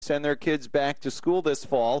send their kids back to school this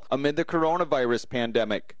fall amid the coronavirus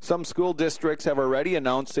pandemic. Some school districts have already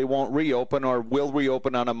announced they won't reopen or will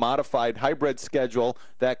reopen on a modified hybrid schedule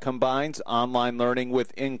that combines online learning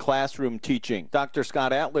with in-classroom teaching. Dr.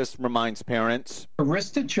 Scott Atlas reminds parents, the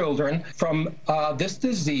risk to children from this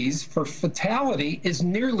disease for fatality is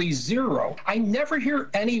nearly zero. I never hear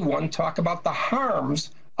anyone talk about the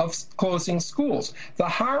harms of closing schools. The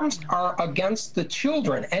harms are against the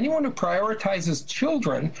children. Anyone who prioritizes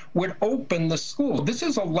children would open the school. This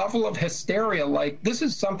is a level of hysteria. Like, this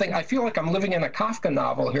is something, I feel like I'm living in a Kafka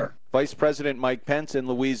novel here. Vice President Mike Pence in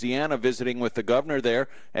Louisiana visiting with the governor there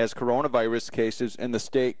as coronavirus cases in the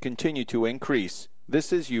state continue to increase.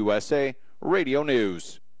 This is USA Radio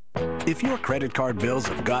News. If your credit card bills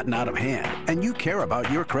have gotten out of hand and you care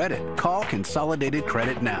about your credit, call Consolidated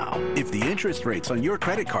Credit now. If the interest rates on your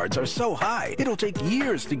credit cards are so high, it'll take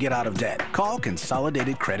years to get out of debt. Call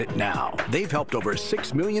Consolidated Credit now. They've helped over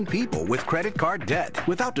 6 million people with credit card debt.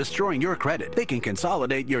 Without destroying your credit, they can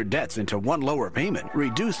consolidate your debts into one lower payment,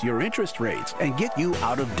 reduce your interest rates, and get you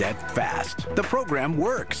out of debt fast. The program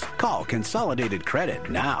works. Call Consolidated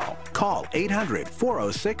Credit now. Call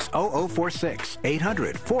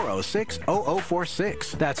 800-406-0046.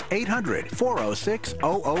 800-406-0046. That's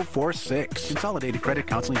 800-406-0046. Consolidated Credit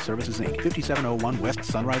Counseling Services, Inc., 5701 West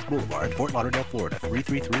Sunrise Boulevard, Fort Lauderdale, Florida,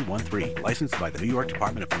 33313. Licensed by the New York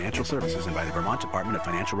Department of Financial Services and by the Vermont Department of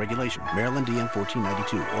Financial Regulation. Maryland DM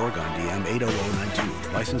 1492, Oregon DM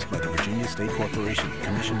 80092. Licensed by the Virginia State Corporation.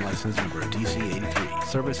 Commission license number DC 83.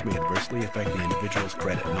 Service may adversely affect the individual's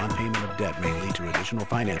credit. Non-payment of debt may lead to additional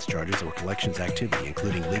finance charges or collections activity,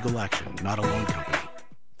 including legal action, not a loan company.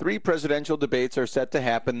 3 presidential debates are set to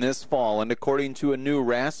happen this fall, and according to a new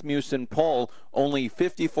Rasmussen poll, only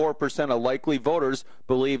 54% of likely voters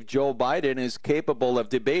believe Joe Biden is capable of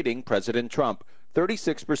debating President Trump.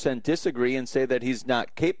 36% disagree and say that he's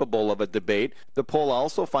not capable of a debate. The poll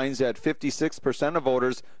also finds that 56% of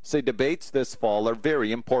voters say debates this fall are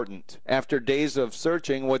very important. After days of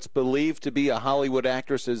searching, what's believed to be a Hollywood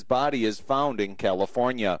actress's body is found in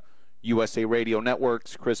California. USA Radio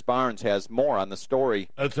Network's Chris Barnes has more on the story.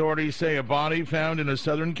 Authorities say a body found in a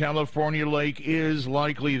Southern California lake is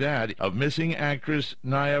likely that of missing actress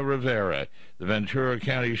Naya Rivera. The Ventura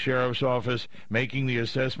County Sheriff's Office making the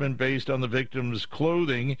assessment based on the victim's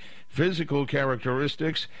clothing, physical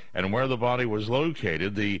characteristics, and where the body was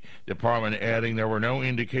located. The department adding there were no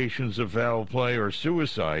indications of foul play or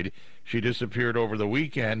suicide. She disappeared over the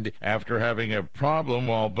weekend after having a problem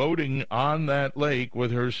while boating on that lake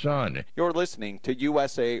with her son. You're listening to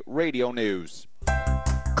USA Radio News.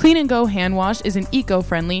 Clean & Go Hand Wash is an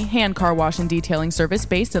eco-friendly hand car wash and detailing service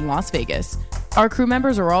based in Las Vegas. Our crew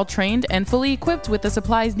members are all trained and fully equipped with the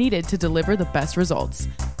supplies needed to deliver the best results.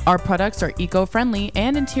 Our products are eco-friendly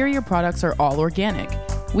and interior products are all organic.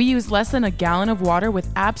 We use less than a gallon of water with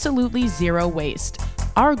absolutely zero waste.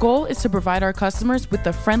 Our goal is to provide our customers with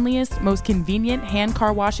the friendliest, most convenient hand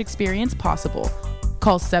car wash experience possible.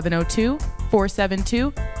 Call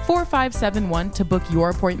 702-472-4571 to book your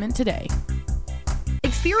appointment today.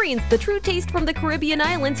 Experience the true taste from the Caribbean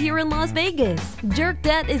islands here in Las Vegas. Jerk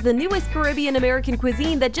Dat is the newest Caribbean American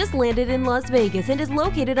cuisine that just landed in Las Vegas and is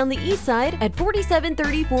located on the east side at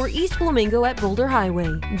 4734 East Flamingo at Boulder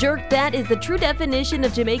Highway. Jerk Dat is the true definition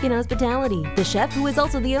of Jamaican hospitality. The chef, who is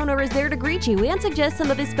also the owner, is there to greet you and suggest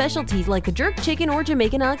some of his specialties like the jerk chicken or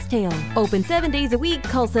Jamaican oxtail. Open 7 days a week.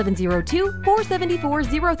 Call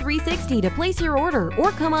 702-474-0360 to place your order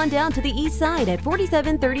or come on down to the east side at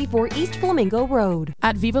 4734 East Flamingo Road.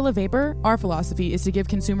 At Viva La Vapor, our philosophy is to give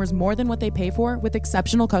consumers more than what they pay for with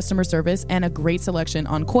exceptional customer service and a great selection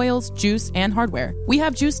on coils, juice, and hardware. We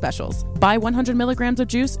have juice specials. Buy 100 milligrams of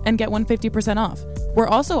juice and get 150% off. We're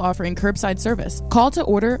also offering curbside service. Call to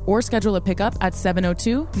order or schedule a pickup at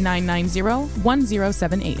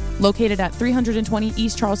 702-990-1078. Located at 320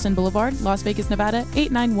 East Charleston Boulevard, Las Vegas, Nevada,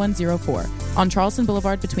 89104. On Charleston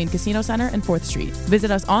Boulevard between Casino Center and 4th Street.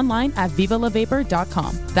 Visit us online at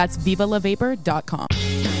vivalavapor.com. That's vivalavapor.com.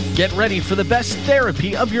 Get ready for the best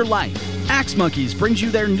therapy of your life. Axe Monkeys brings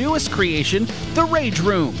you their newest creation, the Rage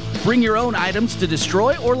Room. Bring your own items to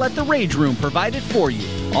destroy or let the Rage Room provide it for you.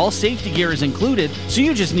 All safety gear is included, so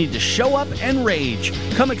you just need to show up and rage.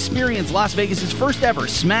 Come experience Las Vegas' first ever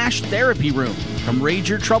Smash Therapy Room. Come rage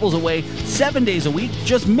your troubles away 7 days a week,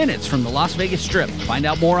 just minutes from the Las Vegas Strip. Find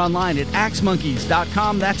out more online at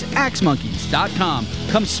axemonkeys.com. That's axemonkeys.com.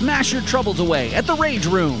 Come smash your troubles away at the Rage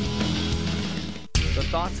Room. The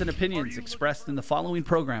thoughts and opinions expressed in the following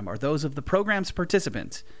program are those of the program's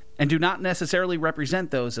participants and do not necessarily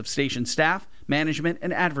represent those of station staff, management,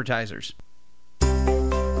 and advertisers.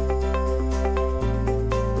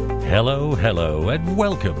 Hello, hello, and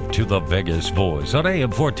welcome to the Vegas Voice on AM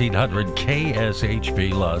 1400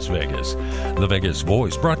 KSHP Las Vegas. The Vegas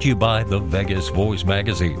Voice brought to you by the Vegas Voice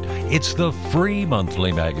magazine. It's the free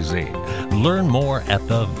monthly magazine. Learn more at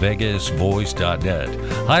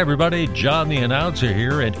thevegasvoice.net. Hi, everybody. John the announcer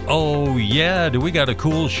here, and oh, yeah, do we got a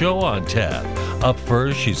cool show on tap. Up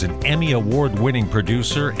first, she's an Emmy Award-winning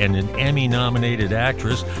producer and an Emmy-nominated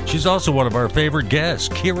actress. She's also one of our favorite guests.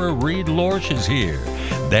 Kira Reed Lorsch is here.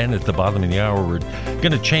 Then at the bottom of the hour, we're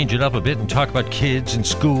going to change it up a bit and talk about kids and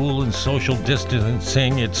school and social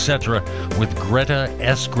distancing, etc. with Greta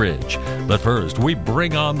Eskridge. But first, we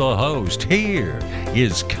bring on the host. Here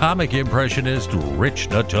is comic impressionist Rich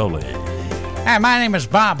Natoli. Hi, my name is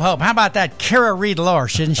Bob Hope. How about that Kira Reed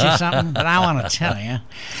Lorsch? Isn't she something? But I want to tell you.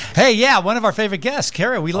 Hey, yeah, one of our favorite guests,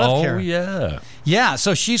 Kira. We love Kira. Oh, yeah. Yeah,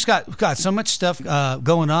 so she's got so much stuff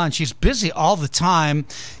going on. She's busy all the time.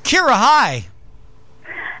 Kira, hi.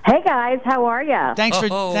 Hey guys, how are you?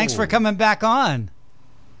 Thanks for coming back on.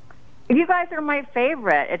 You guys are my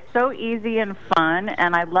favorite. It's so easy and fun,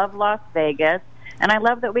 and I love Las Vegas, and I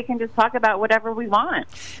love that we can just talk about whatever we want.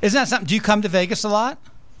 Isn't that something? Do you come to Vegas a lot?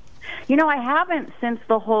 You know, I haven't since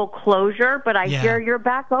the whole closure, but I hear you're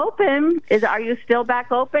back open. Are you still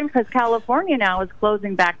back open? Because California now is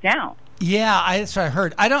closing back down. Yeah, that's what I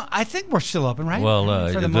heard. I think we're still open, right? Well,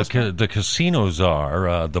 the casinos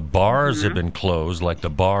are. The bars have been closed, like the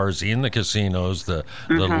bars in the casinos, the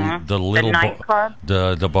little nightclubs.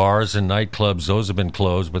 The bars and nightclubs. Those have been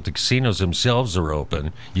closed, but the casinos themselves are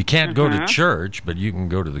open. You can't go to church, but you can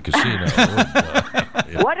go to the casino.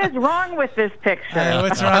 What is wrong with this picture?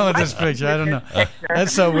 What's wrong with this picture? I don't know.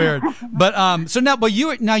 That's so weird. But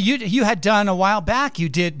you had done a while back.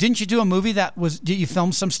 Didn't you do a movie did you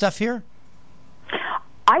film some stuff here?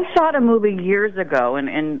 I shot a movie years ago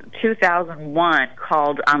in 2001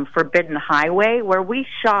 called Forbidden Highway, where we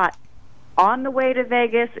shot on the way to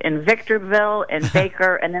Vegas, in Victorville, and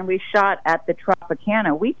Baker, and then we shot at the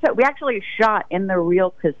Tropicana. We actually shot in the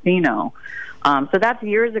real casino. So that's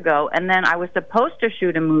years ago. And then I was supposed to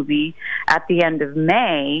shoot a movie at the end of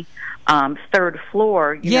May, Third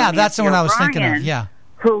Floor. That's the one I was thinking of, yeah.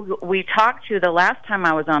 Who we talked to the last time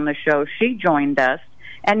I was on the show. She joined us.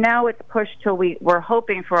 And now it's pushed till we're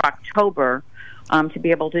hoping for October to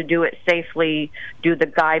be able to do it safely, do the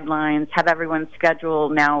guidelines, have everyone's schedule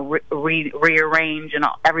now rearrange, and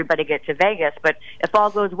everybody get to Vegas. But if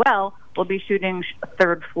all goes well, we'll be shooting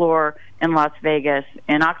Third Floor in Las Vegas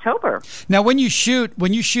in October. Now, when you shoot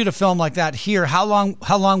a film like that here, how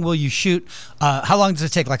long will you shoot? How long does it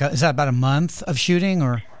take? Is that about a month of shooting,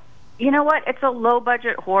 or? You know what? It's a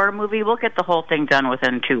low-budget horror movie. We'll get the whole thing done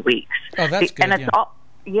within 2 weeks. Oh, that's good. And it's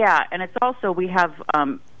and it's also, we have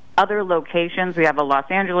other locations. We have a Los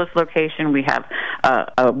Angeles location. We have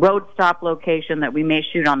a road stop location that we may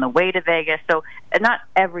shoot on the way to Vegas. So not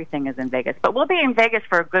everything is in Vegas, but we'll be in Vegas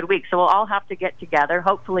for a good week. So we'll all have to get together.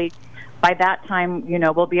 Hopefully by that time,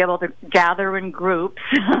 we'll be able to gather in groups.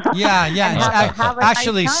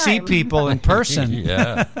 Actually see people in person.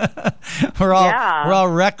 Yeah. We're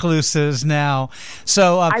all recluses now.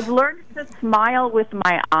 So I've learned to smile with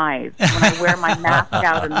my eyes when I wear my mask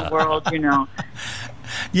out in the world,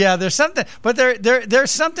 Yeah, there's something, but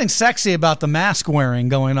there's something sexy about the mask wearing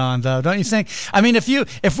going on, though, don't you think? I mean, if we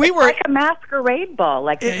were like a masquerade ball,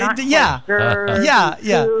 like you're not sure,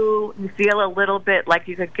 you feel a little bit like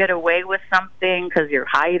you could get away with something because you're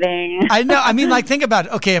hiding. I know. I mean, think about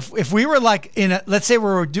it. Okay, if we were let's say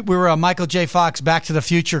we were a Michael J. Fox Back to the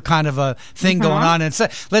Future kind of a thing going on, and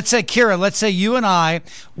let's say Kira, let's say you and I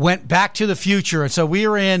went back to the future, and so we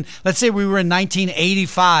were let's say we were in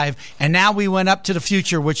 1985, and now we went up to the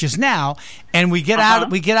future, which is now, and we get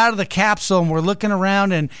out of the capsule, and we're looking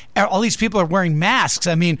around, and all these people are wearing masks.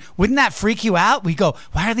 I mean, wouldn't that freak you out? We go,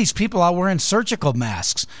 why are these people all wearing surgical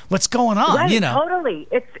masks? What's going on? Right, totally.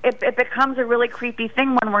 It becomes a really creepy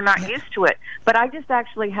thing when we're not used to it. But I just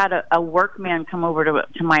actually had a workman come over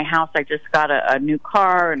to my house. I just got a new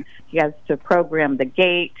car, and he has to program the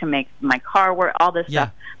gate to make my car work, all this stuff.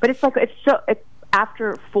 But it's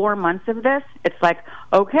after 4 months of this, it's like,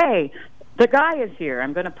 okay, the guy is here.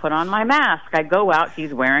 I'm going to put on my mask. I go out.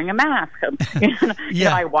 He's wearing a mask.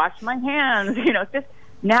 I wash my hands.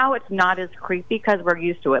 Now it's not as creepy because we're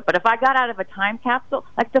used to it. But if I got out of a time capsule,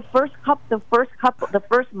 like the first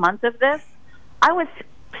month of this, I was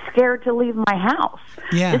scared to leave my house.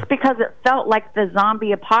 Yeah. Just because it felt like the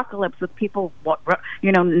zombie apocalypse with people,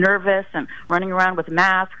 nervous and running around with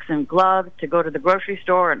masks and gloves to go to the grocery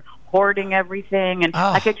store and hoarding everything. And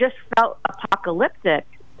it just felt apocalyptic.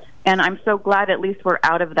 And I'm so glad at least we're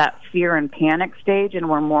out of that fear and panic stage and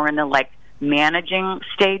we're more in the managing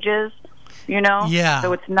stages, Yeah.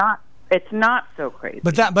 So it's not it's not so crazy.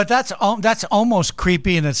 But that's almost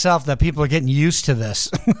creepy in itself that people are getting used to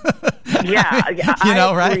this. Yeah, I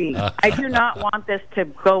agree. Right? I do not want this to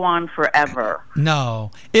go on forever.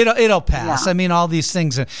 No, it'll pass. Yeah. I mean, all these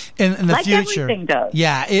things in the like future. Everything does.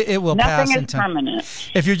 Yeah, it will pass. Nothing is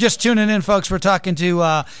permanent. If you're just tuning in, folks, we're talking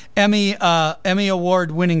to Emmy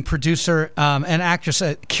Award-winning producer and actress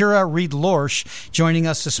Kira Reed Lorsch joining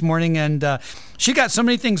us this morning, and she got so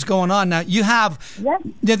many things going on. Now you have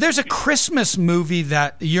there's a Christmas movie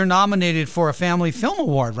that you're nominated for a Family Film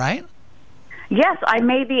Award, right? Yes, I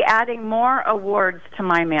may be adding more awards to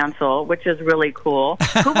my mantle, which is really cool.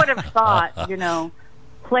 Who would have thought,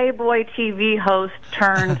 Playboy TV host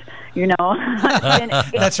turned,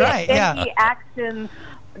 That's right, indie action,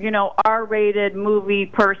 R-rated movie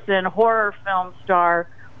person, horror film star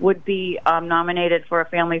would be nominated for a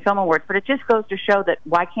Family Film Award. But it just goes to show that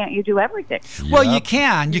why can't you do everything? Yep. Well, you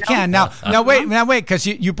can. Now wait, because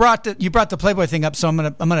you brought the Playboy thing up. So I'm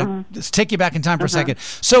gonna just take you back in time for a second.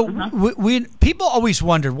 So we people always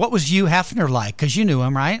wondered what was Hugh Hefner like, because you knew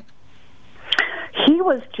him, right? He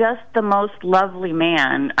was just the most lovely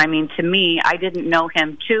man. I mean, to me, I didn't know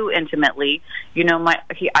him too intimately.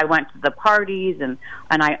 I went to the parties and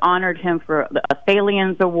I honored him for the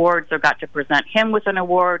Thalians Award, so got to present him with an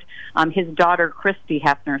award. His daughter, Christy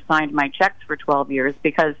Hefner, signed my checks for 12 years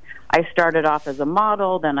because I started off as a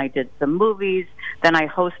model, then I did some movies, then I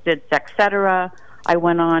hosted Sexcetera. I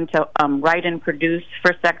went on to write and produce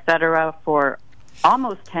for Sexcetera for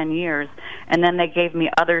almost 10 years, and then they gave me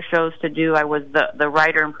other shows to do. I was the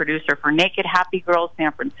writer and producer for Naked Happy Girls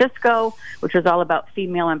San Francisco, which was all about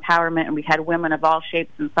female empowerment, and we had women of all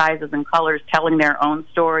shapes and sizes and colors telling their own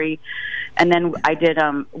story. And then I did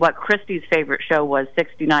what Christy's favorite show was,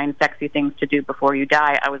 69 Sexy Things to Do Before You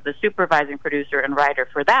Die. I was the supervising producer and writer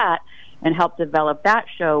for that and helped develop that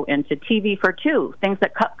show into TV for two, things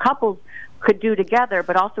that couples could do together,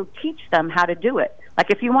 but also teach them how to do it. Like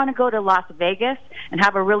if you want to go to Las Vegas and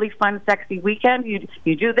have a really fun, sexy weekend, you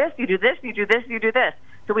do this, you do this, you do this, you do this.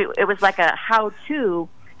 So it was like a how-to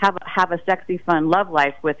have a sexy, fun love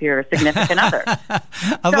life with your significant other.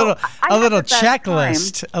 a little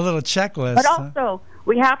checklist. But also,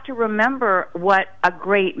 we have to remember what a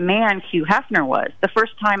great man Hugh Hefner was. The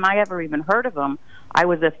first time I ever even heard of him, I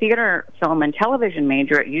was a theater, film, and television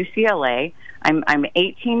major at UCLA. I'm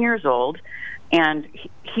 18 years old, and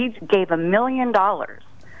he gave $1 million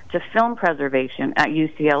to film preservation at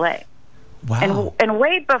UCLA. Wow. And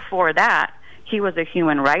way before that, he was a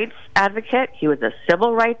human rights advocate. He was a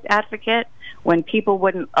civil rights advocate. When people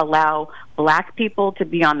wouldn't allow black people to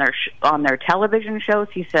be on their television shows,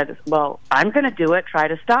 he said, well, I'm going to do it. Try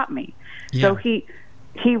to stop me. Yeah. So he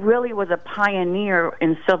really was a pioneer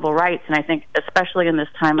in civil rights, and I think especially in this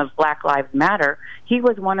time of Black Lives Matter, he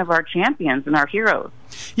was one of our champions and our heroes.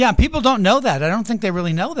 Yeah, people don't know that. I don't think they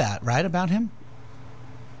really know that, right, about him?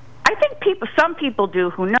 I think some people do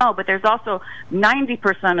who know, but there's also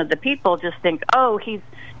 90% of the people just think, oh, he's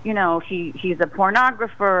a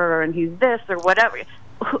pornographer and he's this or whatever.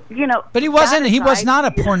 But he wasn't. He was not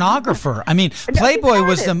a pornographer. I mean, Playboy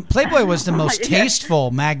was the most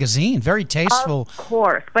tasteful magazine. Very tasteful. Of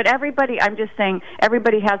course, but I'm just saying,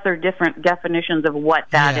 everybody has their different definitions of what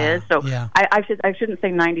that is. So I shouldn't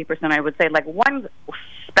say 90%. I would say like one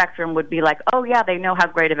spectrum would be like, oh yeah, they know how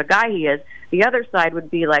great of a guy he is. The other side would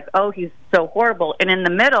be like, oh, he's so horrible. And in the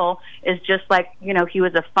middle is just like, he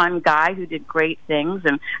was a fun guy who did great things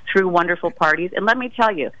and threw wonderful parties. And let me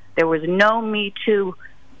tell you, there was no Me Too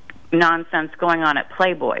nonsense going on at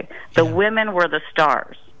Playboy. The women were the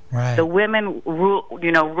stars. Right. The women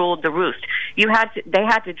ruled the roost. They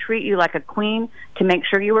had to treat you like a queen to make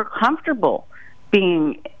sure you were comfortable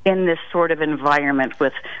being in this sort of environment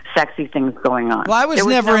with sexy things going on. Well,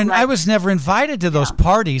 I was never invited to those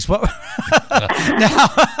parties. What?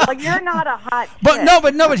 Well, you're not a hot chick.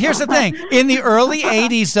 But here's the thing. In the early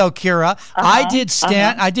 '80s, though, Kira, I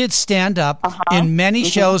did stand up in many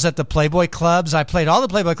shows at the Playboy clubs. I played all the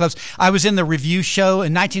Playboy clubs. I was in the review show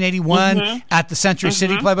in 1981 at the Century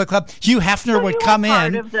City Playboy Club. Hugh Hefner would come in.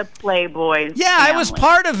 Part of the Playboys. Yeah, family. I was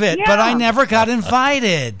part of it, but I never got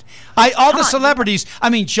invited. All the celebrities. I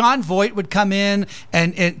mean, John Voight would come in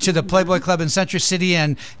and to the Playboy Club in Century City,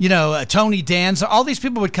 and Tony Danza. All these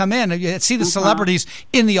people would come in and see the celebrities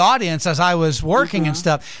in the audience as I was working and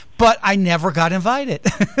stuff. But I never got invited.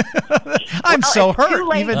 I'm so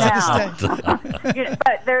hurt even to this day.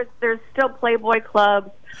 But there's still Playboy clubs.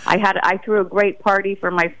 I threw a great party for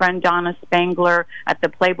my friend Donna Spangler at the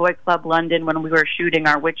Playboy Club London when we were shooting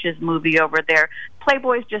our Witches movie over there.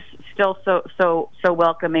 Playboy's just still so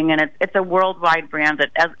welcoming, and it's a worldwide brand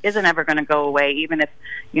that isn't ever going to go away, even if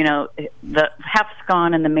the Hef's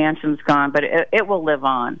gone and the mansion's gone, but it will live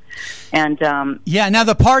on. And now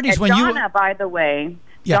the parties when Donna, by the way,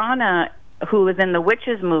 Donna, who is in the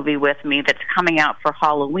Witches movie with me, that's coming out for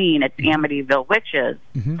Halloween. It's Amityville Witches.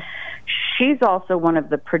 Mm-hmm. She's also one of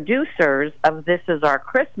the producers of This Is Our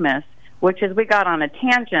Christmas, which is, we got on a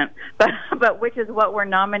tangent, but which is what we're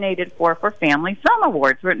nominated for Family Film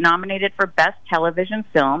Awards. We're nominated for Best Television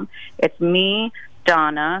Film. It's me,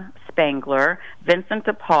 Donna Spangler, Vincent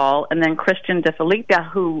DePaul, and then Christian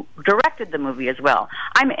DeFelipe, who directed the movie as well.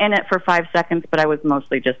 I'm in it for 5 seconds, but I was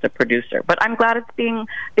mostly just a producer. But I'm glad it's being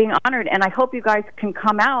honored, and I hope you guys can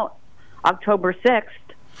come out October 6th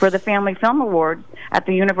for the Family Film Awards at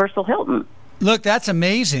the Universal Hilton. Look, that's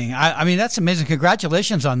amazing. I mean, that's amazing.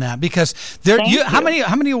 Congratulations on that, because how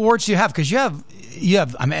many awards do you have? Because you have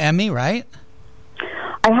an Emmy, right?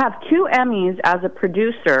 I have 2 Emmys as a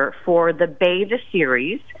producer for the Bay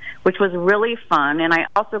series, which was really fun, and I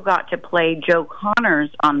also got to play Joe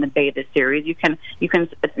Connors on the Bay series. You can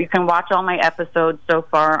watch all my episodes so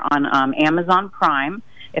far on Amazon Prime.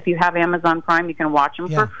 If you have Amazon Prime, you can watch them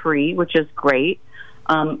for free, which is great.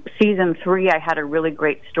 Season 3, I had a really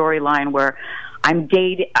great storyline where I'm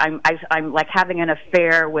like having an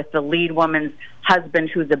affair with the lead woman's husband,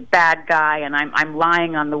 who's a bad guy, and I'm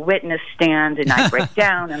lying on the witness stand, and I break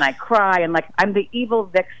down and I cry, and like I'm the evil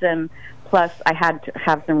vixen. Plus, I had to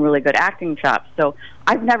have some really good acting chops. So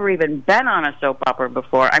I've never even been on a soap opera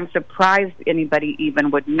before. I'm surprised anybody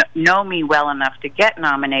even would know me well enough to get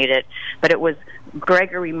nominated. But it was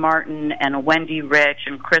Gregory Martin and Wendy Rich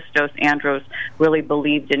and Christos Andros really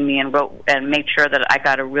believed in me and wrote and made sure that I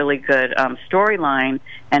got a really good storyline.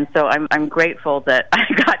 And so I'm grateful that I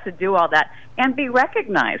got to do all that and be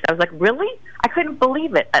recognized. I was like, really? I couldn't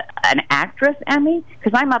believe it. An actress Emmy?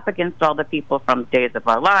 Because I'm up against all the people from Days of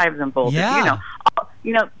Our Lives and Bold. Yeah.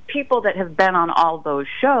 People that have been on all those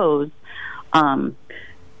shows, and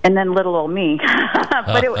then little old me.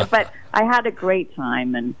 But I had a great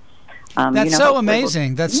time, and that's so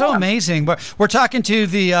amazing. That's so amazing. We're talking to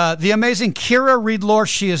the amazing Kira Reed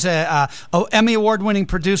Lorsch. She is a Emmy Award-winning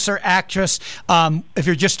producer, actress. If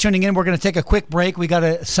you're just tuning in, we're going to take a quick break. We got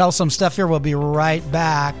to sell some stuff here. We'll be right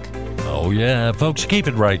back. Oh, yeah, folks, keep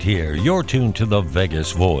it right here. You're tuned to the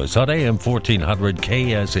Vegas Voice on AM 1400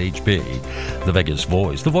 KSHP. The Vegas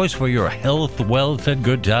Voice, the voice for your health, wealth, and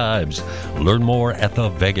good times. Learn more at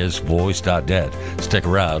thevegasvoice.net. Stick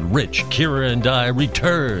around. Rich, Kira, and I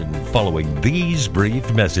return following these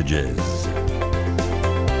brief messages.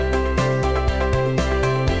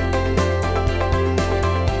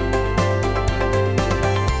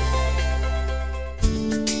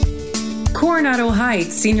 Coronado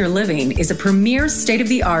Heights Senior Living is a premier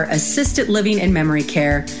state-of-the-art assisted living and memory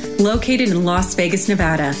care located in Las Vegas,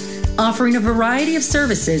 Nevada, offering a variety of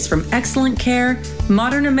services from excellent care,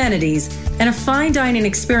 modern amenities, and a fine dining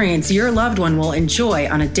experience your loved one will enjoy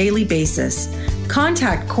on a daily basis.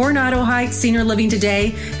 Contact Coronado Heights Senior Living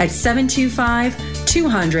today at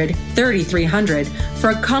 725-200-3300 for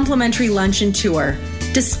a complimentary lunch and tour.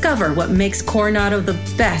 Discover what makes Coronado the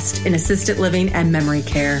best in assisted living and memory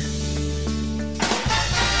care.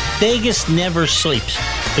 Vegas never sleeps,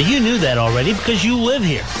 but you knew that already because you live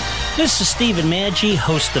here. This is Stephen Maggi,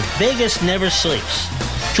 host of Vegas Never Sleeps.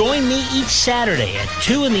 Join me each Saturday at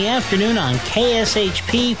 2 in the afternoon on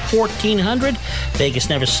KSHP 1400. Vegas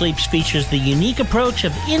Never Sleeps features the unique approach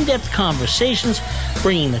of in-depth conversations,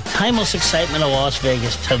 bringing the timeless excitement of Las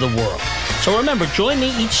Vegas to the world. So remember, join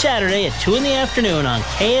me each Saturday at 2 in the afternoon on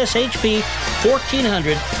KSHP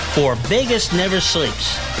 1400 for Vegas Never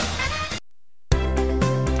Sleeps.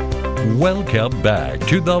 Welcome back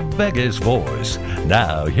to the Vegas Voice.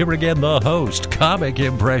 Now, here again, the host, comic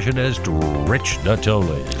impressionist Rich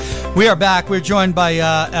Natoli. We are back. We're joined by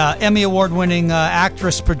Emmy Award-winning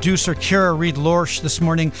actress, producer Kira Reed Lorsch this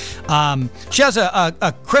morning. She has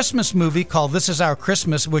a Christmas movie called This Is Our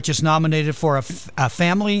Christmas, which is nominated for a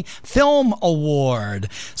Family Film Award.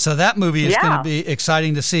 So that movie is going to be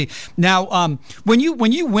exciting to see. Now, when you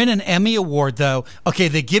win an Emmy Award, though, okay,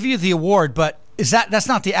 they give you the award, but that's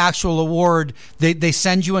not the actual award. They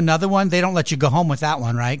send you another one. They don't let you go home with that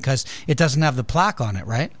one, right? Because it doesn't have the plaque on it,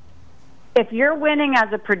 right? If you're winning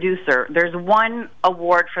as a producer, there's one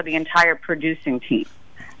award for the entire producing team,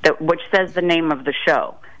 which says the name of the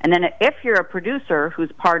show. And then if you're a producer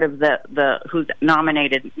who's part of who's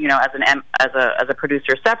nominated, as a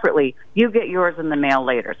producer separately, you get yours in the mail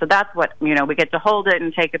later. So that's what we get to hold it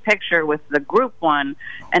and take a picture with the group one,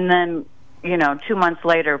 and then 2 months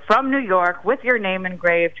later, from New York, with your name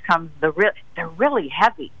engraved, comes they're really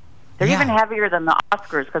heavy. They're even heavier than the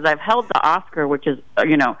Oscars because I've held the Oscar, which is,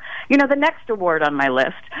 the next award on my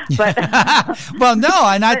list. But well, no,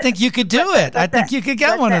 and I think you could do it. I think you could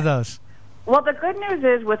get one of those. Well, the good news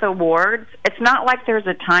is with awards, it's not like there's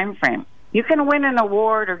a time frame. You can win an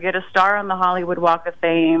award or get a star on the Hollywood Walk of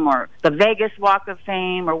Fame or the Vegas Walk of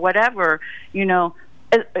Fame or whatever,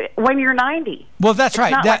 when you're 90. Well, that's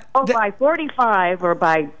right. Not by 45 or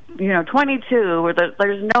by 22, or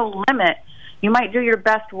there's no limit. You might do your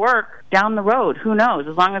best work down the road. Who knows?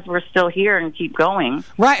 As long as we're still here and keep going.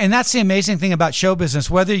 Right, and that's the amazing thing about show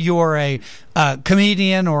business. Whether you're a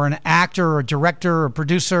comedian or an actor or director or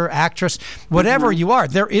producer, actress, whatever you are,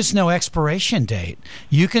 there is no expiration date.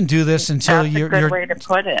 You can do this until you're... That's a good way to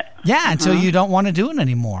put it. Yeah, until you don't want to do it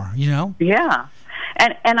anymore, Yeah.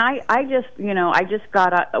 And I just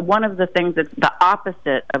got one of the things that's the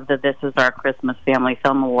opposite of the This Is Our Christmas Family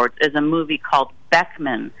Film Awards is a movie called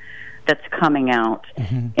Beckman that's coming out.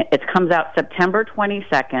 It comes out September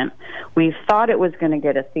 22nd. We thought it was going to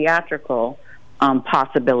get a theatrical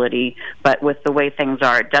possibility, but with the way things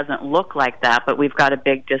are, it doesn't look like that. But we've got a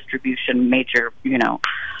big distribution, major,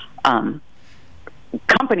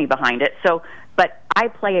 company behind it. So, but I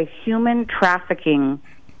play a human trafficking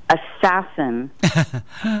assassin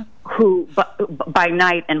who by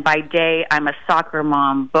night and by day I'm a soccer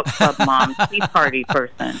mom, book club mom, tea party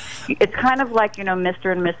person. It's kind of like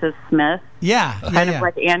Mr. and Mrs. Smith. Kind of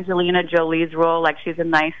like Angelina Jolie's role, like she's a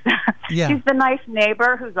nice she's the nice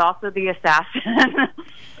neighbor who's also the assassin.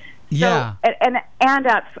 Yeah. So, and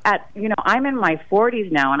at I'm in my 40s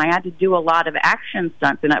now, and I had to do a lot of action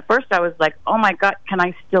stunts. And at first, I was like, "Oh my God, can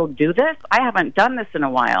I still do this? I haven't done this in a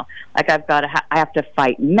while. Like I have to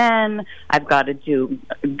fight men. I've got to do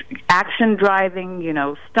action driving,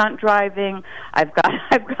 stunt driving. I've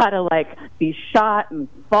got to like be shot and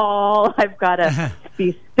fall. I've got to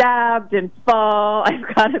be stabbed and fall. I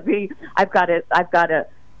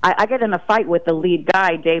get in a fight with the lead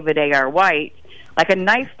guy, David A.R. White." Like a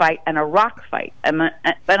knife fight and a rock fight.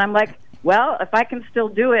 But I'm like, well, if I can still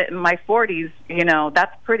do it in my 40s,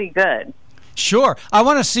 that's pretty good. Sure. I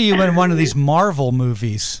want to see you in one of these Marvel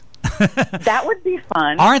movies. That would be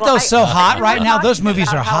fun. Aren't those so hot right now? Those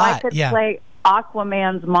movies are hot. I could play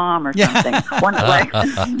Aquaman's mom or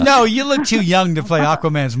something. No, you look too young to play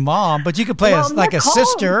Aquaman's mom, but you could play a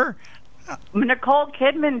sister. Nicole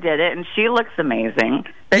Kidman did it, and she looks amazing.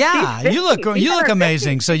 But you look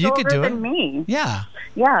amazing, so you could do it. Me. Yeah.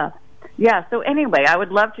 So anyway, I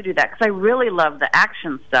would love to do that because I really love the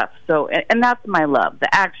action stuff. So, and that's my love,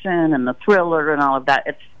 the action and the thriller and all of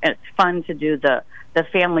that. It's fun to do the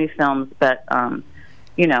family films, but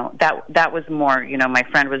that was more. My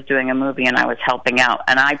friend was doing a movie and I was helping out,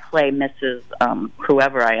 and I play Mrs.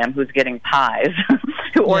 Whoever I am who's getting pies,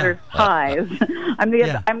 who orders pies. I'm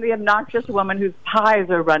the obnoxious woman whose pies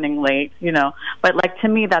are running late. But like to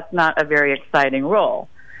me, that's not a very exciting role.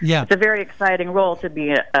 Yeah, it's a very exciting role to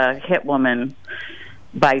be a hit woman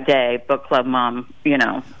by day, book club mom,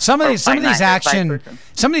 Some of these action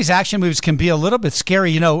movies can be a little bit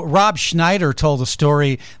scary. Rob Schneider told a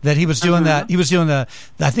story that he was doing that. He was doing I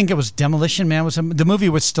think it was Demolition Man, was the movie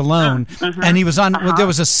with Stallone, and he was on. There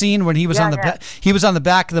was a scene when he was on the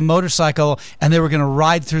back of the motorcycle, and they were going to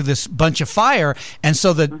ride through this bunch of fire, and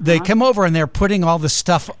so they come over and they're putting all this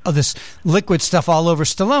stuff, this liquid stuff, all over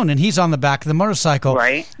Stallone, and he's on the back of the motorcycle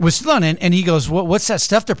with Stallone, and he goes, "What's that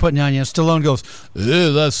stuff they're putting on you?" And Stallone goes,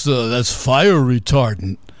 that's fire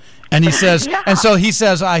retardant. And he says, and so he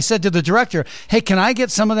says, I said to the director, "Hey, can I get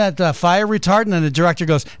some of that fire retardant?" And the director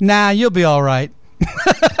goes, "Nah, you'll be all right."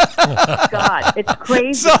 God, it's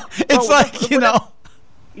crazy. So it's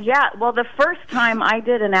Yeah, well, the first time I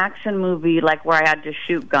did an action movie, like where I had to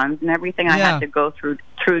shoot guns and everything, I had to go through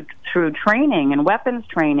training and weapons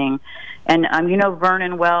training. And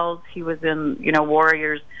Vernon Wells, he was in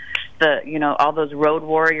Warriors. All those Road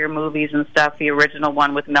Warrior movies and stuff, the original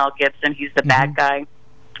one with Mel Gibson, he's the bad guy.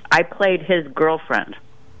 I played his girlfriend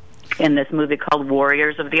in this movie called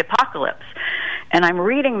Warriors of the Apocalypse. And I'm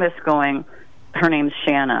reading this going, her name's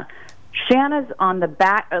Shanna. Shanna's on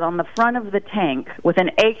the front of the tank with an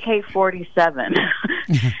AK-47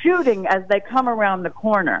 shooting as they come around the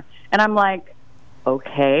corner. And I'm like,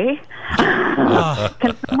 okay.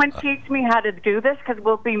 Can someone teach me how to do this? Because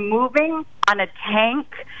we'll be moving on a tank,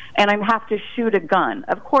 and I have to shoot a gun.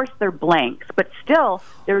 Of course, they're blanks, but still,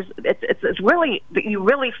 it's really, you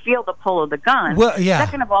really feel the pull of the gun. Well, yeah.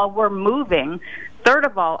 Second of all, we're moving. Third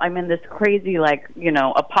of all, I'm in this crazy,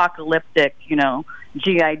 apocalyptic,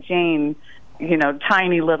 G.I. Jane,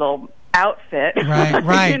 tiny little outfit.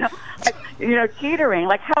 Right. teetering.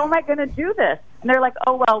 Like, how am I going to do this? And they're like,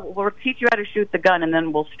 oh, well, we'll teach you how to shoot the gun, and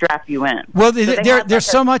then we'll strap you in. Well, So there's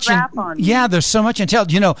so much. There's so much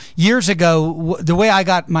intel. Years ago, the way I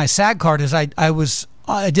got my SAG card is I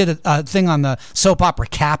did a thing on the soap opera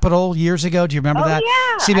Capitol years ago. Do you remember that?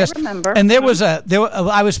 Yeah, CBS. I remember. And there was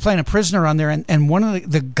I was playing a prisoner on there, and one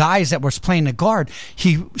of the guys that was playing the guard,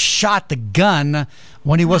 he shot the gun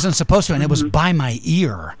when he wasn't supposed to, and it was by my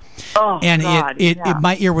ear. Oh, and God,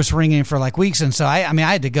 my ear was ringing for like weeks, and so I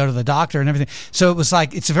had to go to the doctor and everything. So it was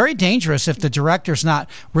like, it's very dangerous if the director's not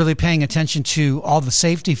really paying attention to all the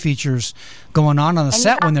safety features going on the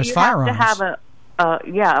set when there's firearms. You have to have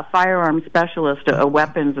a firearm specialist, a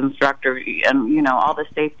weapons instructor, and all the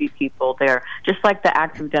safety people there. Just like the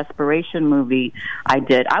Acts of Desperation movie I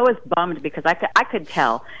did. I was bummed because I could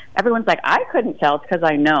tell. Everyone's like, I couldn't tell. It's because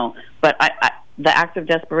I know. But the Acts of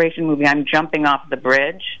Desperation movie, I'm jumping off the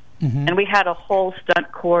bridge. Mm-hmm. And we had a whole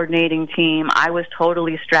stunt coordinating team. I was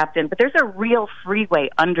totally strapped in. But there's a real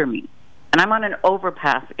freeway under me. And I'm on an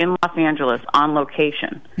overpass in Los Angeles on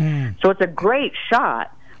location. So it's a great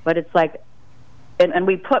shot, but it's like, and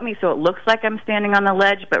we put me so it looks like I'm standing on the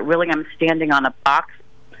ledge, but really I'm standing on a box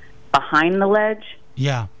behind the ledge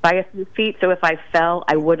by a few feet. So if I fell,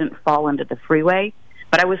 I wouldn't fall into the freeway.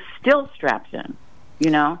 But I was still strapped in,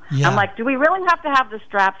 Yeah. I'm like, do we really have to have the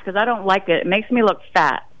straps? Because I don't like it. It makes me look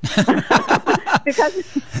fat. because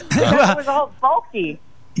it was all bulky.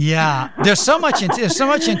 Yeah, there's so much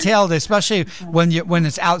entailed, especially when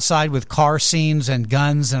it's outside with car scenes and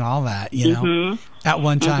guns and all that. At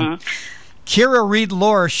one time. Kira Reed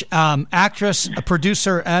Lorsch, actress,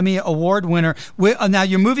 producer, Emmy Award winner. Now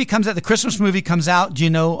your movie comes out. The Christmas movie comes out. Do you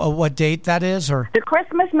know what date that is? Or the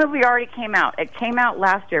Christmas movie already came out. It came out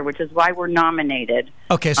last year, which is why we're nominated.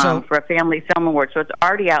 Okay, so for a Family Film Award. So it's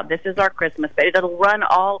already out. This is our Christmas, but it'll run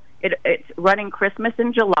it's running Christmas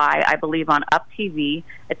in July, I believe, on Up TV.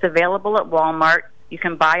 It's available at Walmart. You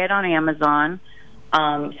can buy it on Amazon.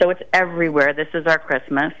 So it's everywhere. This is our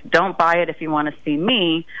Christmas. Don't buy it if you want to see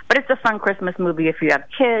me, but it's a fun Christmas movie if you have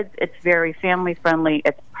kids. It's very family friendly.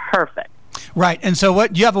 It's perfect. Right. And so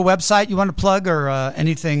do you have a website you want to plug or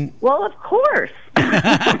anything? Well, of course.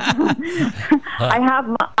 I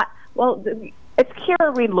have it's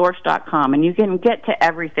KiraReedLorsch.com, and you can get to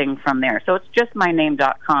everything from there. So it's just my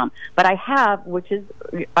name.com. But I have,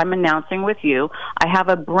 I'm announcing with you, I have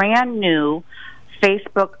a brand new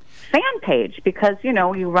Facebook fan page because,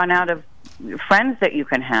 you run out of friends that you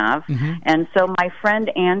can have. Mm-hmm. And so my friend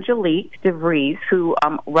Angelique DeVries, who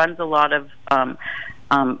runs a lot of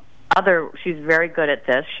she's very good at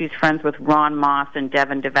this. She's friends with Ron Moss and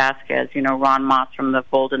Devin DeVasquez, Ron Moss from The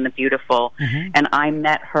Bold and the Beautiful. Mm-hmm. And I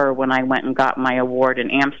met her when I went and got my award in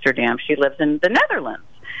Amsterdam. She lives in the Netherlands.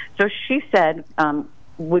 So she said,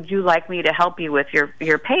 would you like me to help you with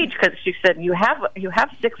your page? Because she said, you have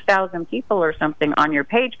 6,000 people or something on your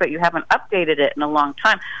page, but you haven't updated it in a long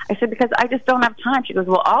time. I said, because I just don't have time. She goes,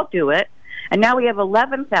 well, I'll do it. And now we have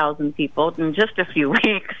 11,000 people in just a few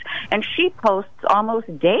weeks, and she posts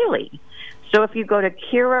almost daily. So if you go to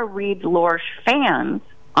Kira Reed Lorsch Fans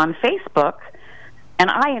on Facebook, and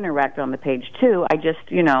I interact on the page too, I just,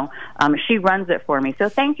 she runs it for me. So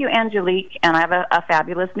thank you, Angelique, and I have a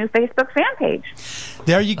fabulous new Facebook fan page.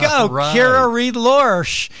 There you go, right. Kira Reed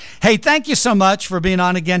Lorsch. Hey, thank you so much for being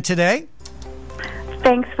on again today.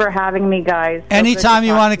 Thanks for having me, guys. Anytime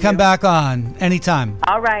you want to come back on. Anytime.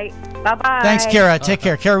 All right. Bye-bye. Thanks, Kira. Take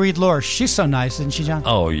care. Kira Reed Lorsch. She's so nice, isn't she, John?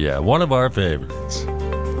 Oh, yeah. One of our favorites.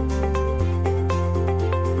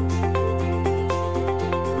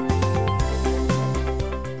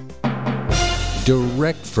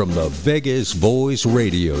 Direct from the Vegas Voice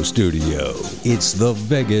radio studio, it's the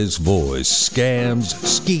Vegas Voice scams,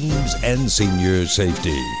 schemes, and senior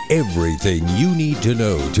safety. Everything you need to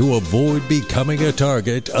know to avoid becoming a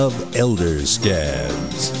target of elder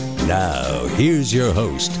scams. Now, here's your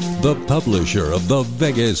host, the publisher of the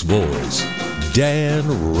Vegas Voice,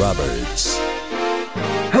 Dan Roberts.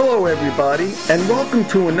 Hello, everybody, and welcome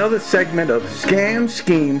to another segment of Scams,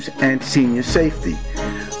 Schemes, and Senior Safety.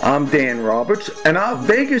 I'm Dan Roberts, and our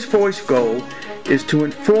Vegas Voice goal is to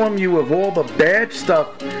inform you of all the bad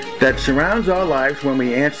stuff that surrounds our lives when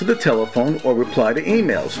we answer the telephone or reply to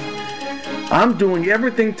emails. I'm doing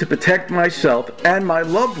everything to protect myself and my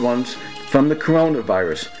loved ones from the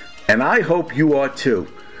coronavirus, and I hope you are too.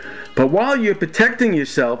 But while you're protecting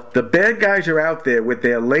yourself, the bad guys are out there with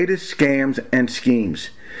their latest scams and schemes.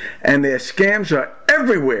 And their scams are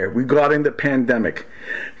everywhere regarding the pandemic.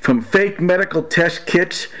 From fake medical test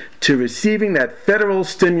kits to receiving that federal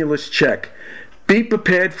stimulus check. Be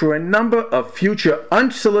prepared for a number of future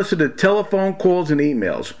unsolicited telephone calls and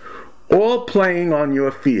emails, all playing on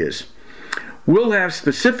your fears. We'll have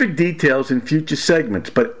specific details in future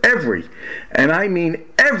segments, but every, and I mean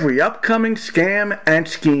every, upcoming scam and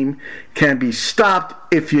scheme can be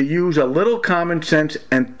stopped if you use a little common sense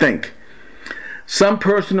and think. Some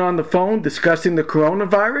person on the phone discussing the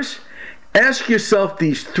coronavirus? Ask yourself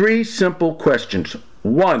these 3 simple questions.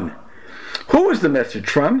 1. Who is the message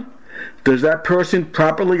from? Does that person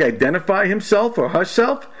properly identify himself or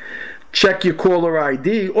herself? Check your caller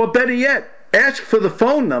ID, or better yet, ask for the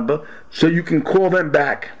phone number so you can call them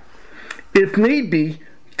back. If need be,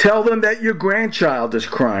 tell them that your grandchild is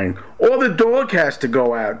crying, or the dog has to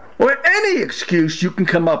go out, or any excuse you can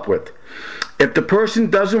come up with. If the person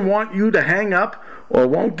doesn't want you to hang up or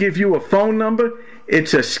won't give you a phone number,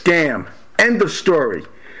 it's a scam. End of story.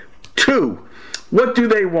 2. What do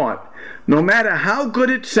they want? No matter how good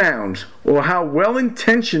it sounds or how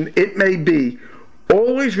well-intentioned it may be,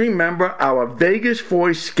 always remember our Vegas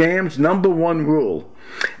Voice Scam's #1 rule,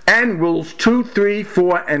 and rules 2, 3,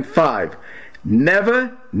 4, and 5.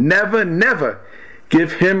 Never, never, never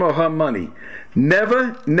give him or her money.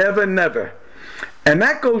 Never, never, never. And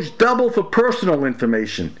that goes double for personal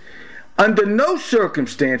information. Under no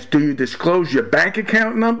circumstance do you disclose your bank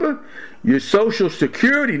account number, your social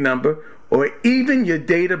security number, or even your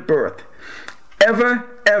date of birth. Ever,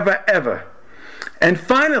 ever, ever. And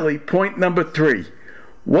finally, point number 3.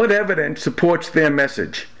 What evidence supports their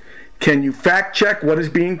message? Can you fact check what is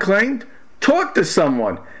being claimed? Talk to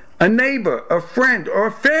someone, a neighbor, a friend, or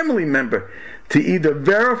a family member to either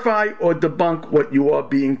verify or debunk what you are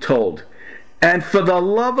being told. And for the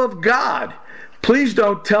love of God, please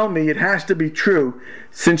don't tell me it has to be true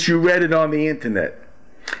since you read it on the internet.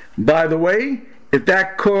 By the way, if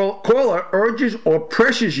that caller urges or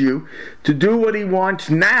pressures you to do what he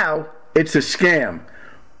wants now, it's a scam.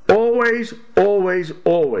 Always, always,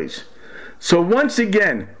 always. So once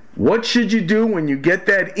again, what should you do when you get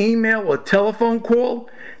that email or telephone call?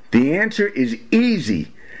 The answer is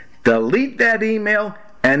easy. Delete that email,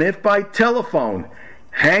 and if by telephone,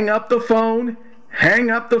 hang up the phone,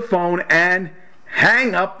 and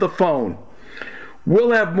hang up the phone.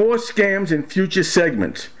 We'll have more scams in future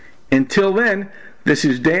segments. Until then, this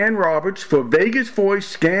is Dan Roberts for Vegas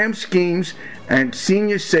Voice Scam Schemes and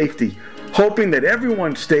Senior Safety, hoping that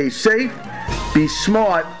everyone stays safe, be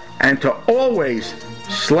smart, and to always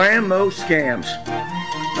slam those scams.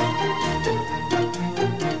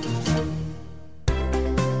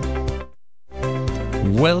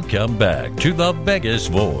 Welcome back to the Vegas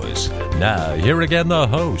Voice. Now, here again the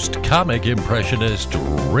host, comic impressionist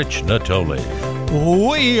Rich Natoli.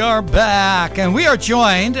 We are back, and we are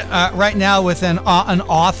joined right now with an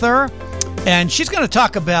author, and she's going to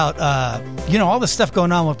talk about, all the stuff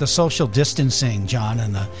going on with the social distancing, John,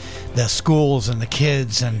 and the schools and the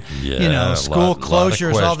kids and, school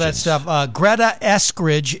closures, all that stuff. Greta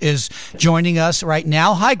Eskridge is joining us right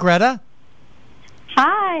now. Hi, Greta.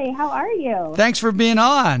 Hi, how are you? Thanks for being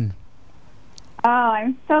on. Oh,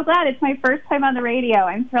 I'm so glad. It's my first time on the radio.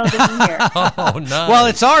 I'm thrilled to be here. Oh, nice. Well,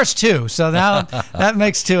 it's ours, too, so now that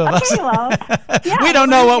makes 2 of us. Okay, well, yeah, we don't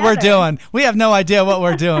know what we're doing. We have no idea what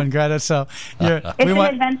we're doing, Greta, so... It's an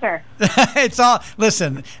adventure. It's all...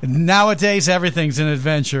 Listen, nowadays everything's an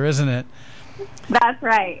adventure, isn't it? That's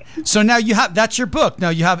right. So now that's your book. Now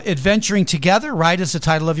you have Adventuring Together, right, is the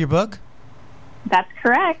title of your book? That's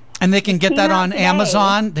correct. And they can get that on today.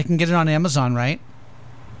 Amazon? They can get it on Amazon, right?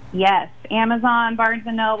 Yes, Amazon, Barnes &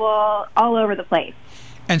 Noble, all over the place.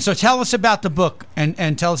 And so tell us about the book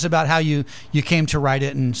and tell us about how you came to write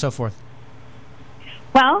it and so forth.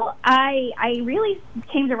 Well, I really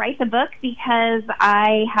came to write the book because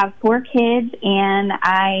I have 4 kids and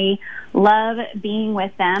I love being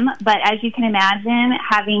with them. But as you can imagine,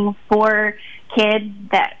 having 4 kids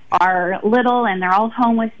that are little and they're all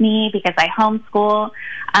home with me because I homeschool.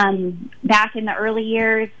 Back in the early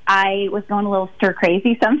years, I was going a little stir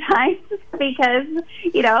crazy sometimes because,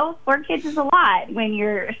 4 kids is a lot when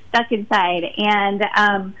you're stuck inside. And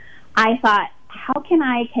I thought, how can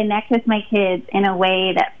I connect with my kids in a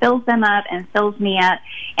way that fills them up and fills me up,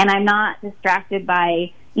 and I'm not distracted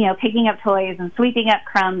by, picking up toys and sweeping up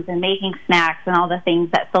crumbs and making snacks and all the things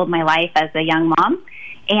that filled my life as a young mom.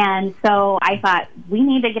 And so I thought, we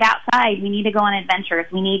need to get outside. We need to go on adventures.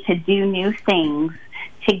 We need to do new things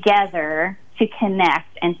together to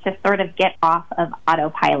connect and to sort of get off of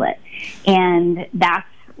autopilot. And that's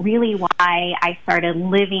really why I started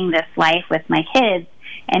living this life with my kids.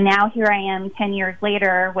 And now here I am 10 years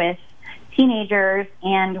later with teenagers,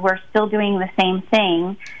 and we're still doing the same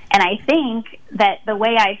thing. And I think that the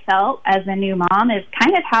way I felt as a new mom is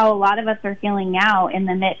kind of how a lot of us are feeling now in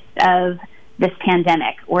the midst of this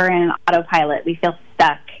pandemic. We're in autopilot. We feel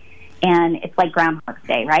stuck. and it's like Groundhog's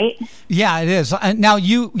Day, right? Yeah, it is. Now,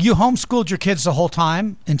 you homeschooled your kids the whole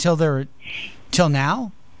time till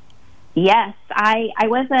now? Yes, I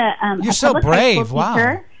was You're a so public brave. high school Wow.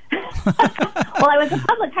 teacher. Well, I was a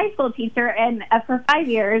public high school teacher, and for 5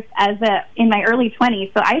 years in my early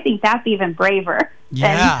 20s. So I think that's even braver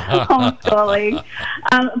than homeschooling.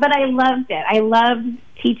 But I loved it. I loved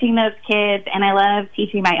teaching those kids, and I love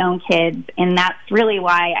teaching my own kids, and that's really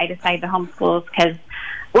why I decided to homeschool. Because,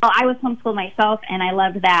 well, I was homeschooled myself, and I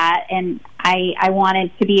loved that, and I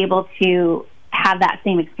wanted to be able to have that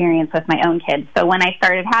same experience with my own kids. So when I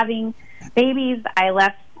started having babies, I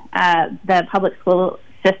left the public school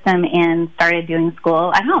system and started doing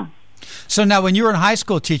school at home. So now, when you were in high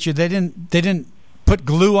school, teacher, they didn't put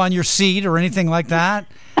glue on your seat or anything like that?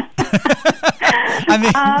 I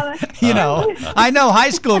mean, I know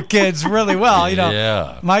high school kids really well.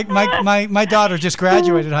 Yeah. My daughter just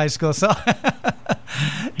graduated high school, so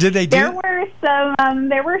did they do?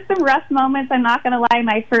 There were some rough moments. I'm not going to lie.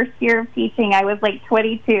 My first year of teaching, I was like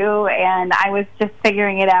 22, and I was just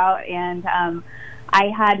figuring it out. And I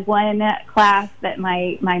had one class that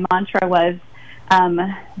my mantra was,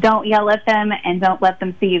 don't yell at them and don't let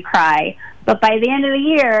them see you cry. But by the end of the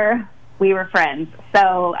year, we were friends.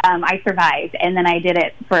 So I survived, and then I did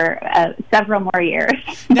it for several more years.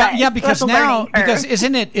 Now, because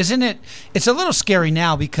isn't it? It's a little scary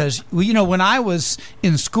now because when I was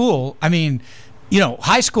in school, I mean,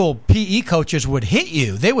 high school PE coaches would hit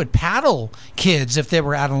you. They would paddle kids if they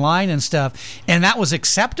were out of line and stuff, and that was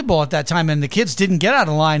acceptable at that time. And the kids didn't get out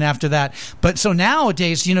of line after that. But so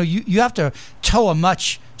nowadays, you have to toe a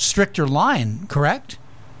much stricter line, correct?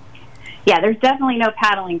 Yeah, there's definitely no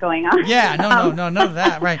paddling going on. Yeah, no, none of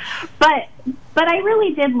that, right? But I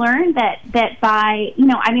really did learn that by,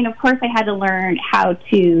 of course I had to learn how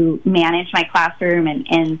to manage my classroom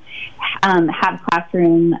and have a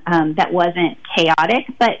classroom that wasn't chaotic,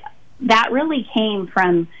 but that really came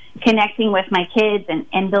from connecting with my kids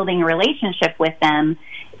and building a relationship with them.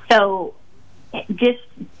 So just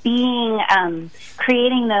being,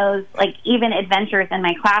 creating those, like, even adventures in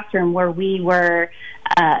my classroom where we were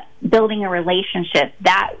building a relationship,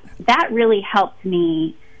 that really helped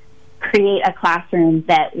me create a classroom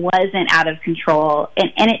that wasn't out of control.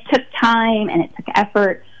 And it took time and it took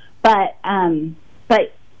effort, but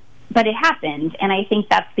it happened. And I think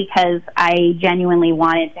that's because I genuinely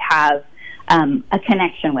wanted to have a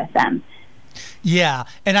connection with them. Yeah,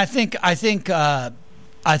 and I think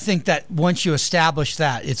that once you establish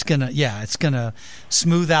that, it's gonna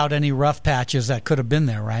smooth out any rough patches that could have been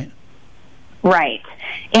there, right? Right.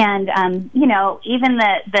 And, even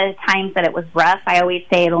the times that it was rough, I always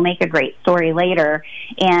say it'll make a great story later.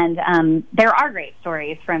 And there are great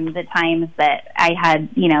stories from the times that I had,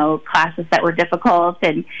 classes that were difficult.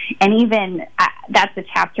 And even that's a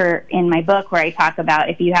chapter in my book where I talk about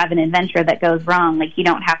if you have an adventure that goes wrong, like, you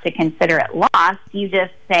don't have to consider it lost. You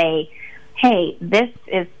just say, hey, this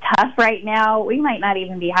is tough right now. We might not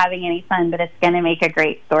even be having any fun, but it's going to make a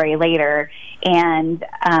great story later. And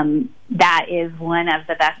that is one of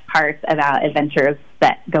the best parts about adventures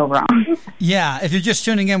that go wrong. Yeah, if you're just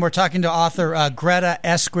tuning in, we're talking to author Greta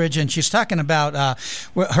Eskridge, and she's talking about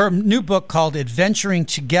her new book called Adventuring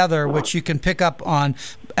Together, which you can pick up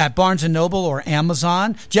at Barnes & Noble or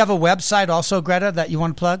Amazon. Do you have a website also, Greta, that you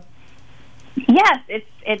want to plug? Yes,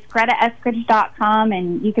 it's GretaEskridge.com,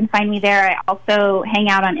 and you can find me there. I also hang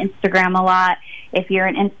out on Instagram a lot. If you're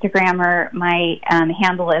an Instagrammer, my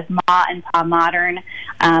handle is Ma and Pa Modern,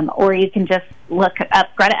 or you can just look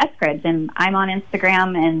up Greta Eskridge, and I'm on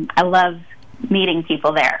Instagram, and I love meeting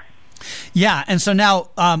people there. Yeah, and so now,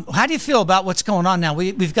 how do you feel about what's going on now?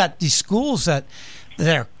 We've got these schools that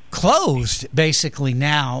are closed basically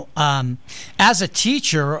now. As a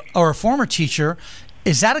teacher or a former teacher,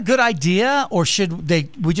 is that a good idea, or should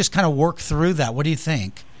we just kind of work through that? What do you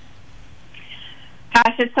think?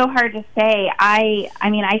 Gosh, it's so hard to say. I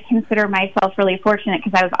mean, I consider myself really fortunate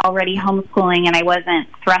because I was already homeschooling and I wasn't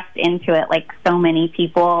thrust into it like so many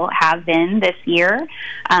people have been this year.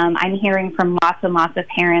 I'm hearing from lots and lots of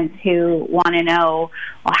parents who want to know,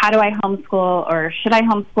 well, how do I homeschool, or should I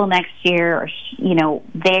homeschool next year? Or,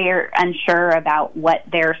 they're unsure about what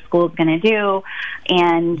their school's going to do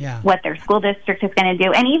and what their school district is going to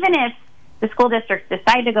do. And even if the school districts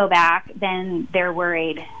decide to go back, then they're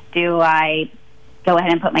worried, do I go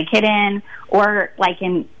ahead and put my kid in? Or like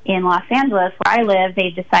in Los Angeles, where I live,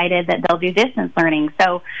 they've decided that they'll do distance learning.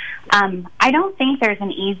 So I don't think there's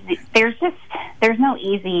no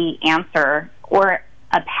easy answer or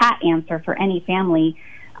a pat answer for any family.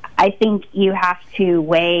 I think you have to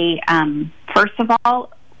weigh, first of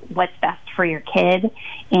all, what's best for your kid,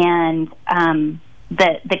 and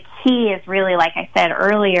the key is really, like I said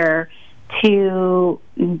earlier, to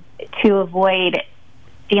avoid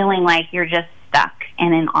feeling like you're just stuck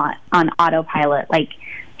and on autopilot, like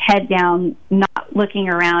head down, not looking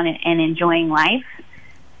around and enjoying life,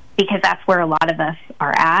 because that's where a lot of us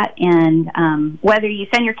are at. And whether you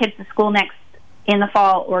send your kids to school in the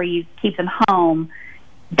fall or you keep them home,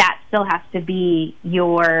 that still has to be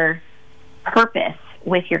your purpose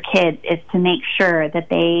with your kids, is to make sure that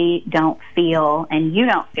they don't feel, and you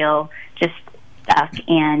don't feel, just stuck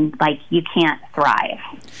and like you can't thrive.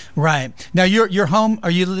 Right. Now you're home. Do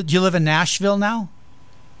you live in Nashville now?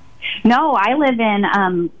 No, I live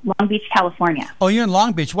in Long Beach, California. Oh, you're in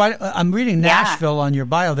Long Beach. Why? I'm reading Nashville on your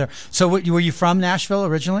bio there. So were you from Nashville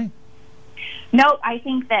originally? No, I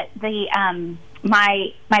think that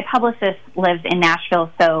my publicist lives in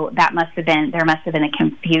Nashville, so there must have been a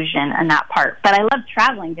confusion in that part. But I love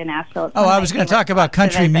traveling to Nashville. I was going to talk about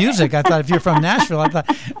country music. I thought if you're from Nashville, I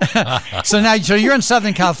thought. So you're in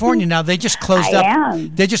Southern California now. They just closed up. I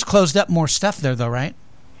am. They just closed up more stuff there, though, right?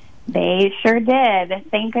 They sure did.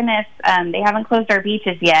 Thank goodness. They haven't closed our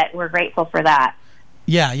beaches yet. We're grateful for that.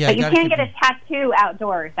 Yeah. But you can't get a tattoo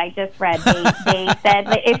outdoors. I just read they said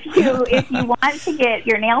that if you want to get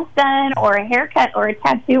your nails done or a haircut or a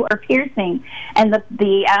tattoo or piercing, and the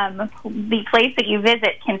place that you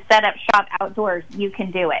visit can set up shop outdoors, you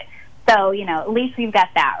can do it. So at least we've got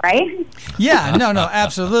that, right? Yeah. No.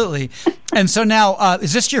 Absolutely. And so now,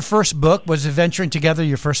 is this your first book? Was Adventuring Together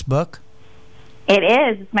your first book? It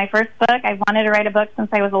is. It's my first book. I wanted to write a book since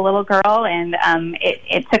I was a little girl, and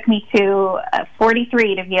it took me to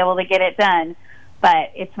 43 to be able to get it done.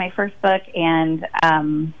 But it's my first book, and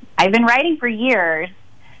I've been writing for years.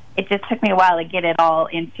 It just took me a while to get it all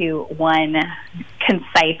into one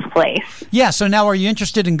concise place. Yeah, so now are you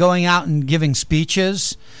interested in going out and giving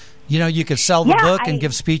speeches? You could sell the book and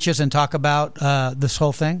give speeches and talk about this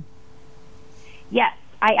whole thing? Yes.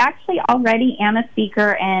 I actually already am a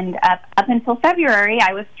speaker, and up until February,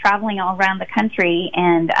 I was traveling all around the country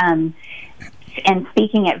and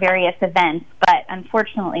speaking at various events. But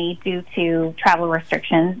unfortunately, due to travel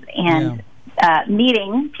restrictions and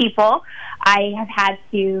meeting people, I have had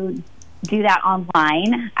to do that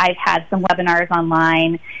online. I've had some webinars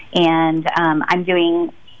online, and I'm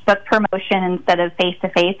doing book promotion instead of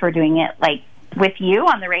face-to-face. We're doing it like with you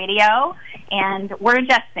on the radio, and we're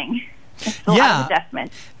adjusting. It's a lot of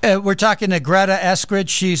adjustment. We're talking to Greta Eskridge.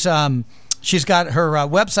 She's got her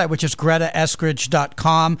website, which is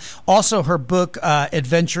gretaeskridge.com. Also, her book,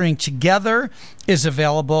 Adventuring Together, is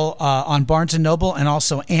available on Barnes & Noble and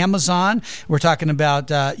also Amazon. We're talking about,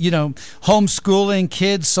 homeschooling,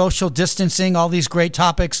 kids, social distancing, all these great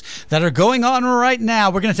topics that are going on right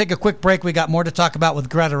now. We're going to take a quick break. We got more to talk about with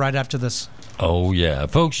Greta right after this. Oh, yeah.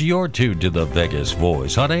 Folks, you're tuned to the Vegas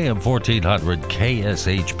Voice on AM 1400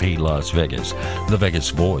 KSHP Las Vegas. The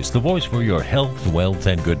Vegas Voice, the voice for your health, wealth,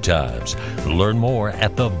 and good times. Learn more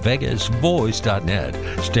at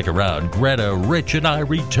thevegasvoice.net. Stick around. Greta, Rich, and I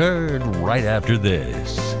return right after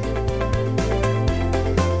this.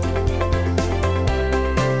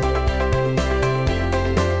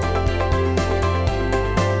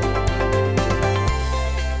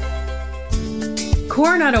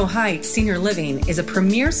 Coronado Heights Senior Living is a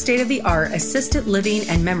premier state-of-the-art assisted living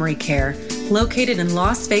and memory care located in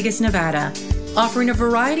Las Vegas, Nevada, offering a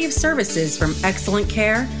variety of services from excellent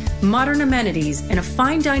care, modern amenities, and a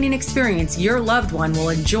fine dining experience your loved one will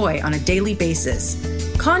enjoy on a daily basis.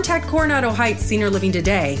 Contact Coronado Heights Senior Living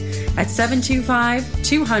today at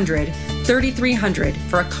 725-200-3300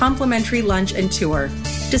 for a complimentary lunch and tour.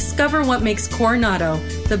 Discover what makes Coronado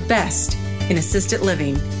the best in assisted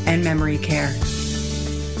living and memory care.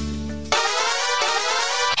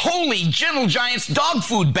 Holy Gentle Giant's dog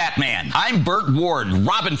food Batman. I'm Burt Ward,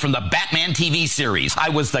 Robin from the Batman TV series. I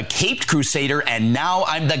was the Caped Crusader, and now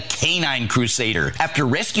I'm the Canine Crusader. After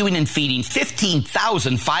rescuing and feeding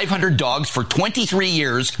 15,500 dogs for 23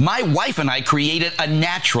 years, my wife and I created a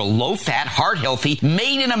natural, low-fat, heart-healthy,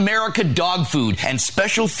 made-in-America dog food and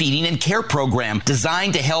special feeding and care program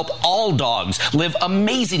designed to help all dogs live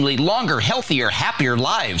amazingly longer, healthier, happier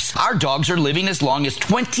lives. Our dogs are living as long as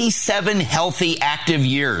 27 healthy, active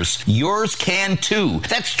years. Yours can too.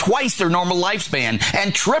 That's twice their normal lifespan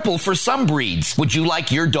and triple for some breeds. Would you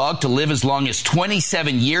like your dog to live as long as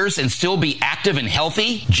 27 years and still be active and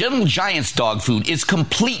healthy? Gentle Giant's dog food is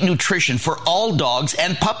complete nutrition for all dogs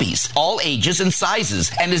and puppies, all ages and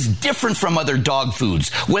sizes, and is different from other dog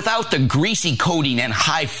foods without the greasy coating and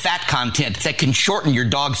high fat content that can shorten your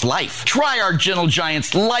dog's life. Try our Gentle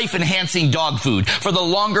Giant's life-enhancing dog food for the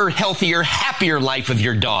longer, healthier, happier life of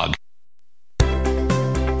your dog.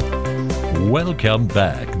 Welcome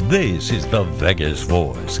back. This is the Vegas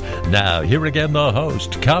Voice. Now, here again, the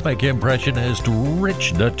host, comic impressionist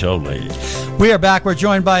Rich Natoli. We are back. We're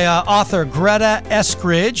joined by author Greta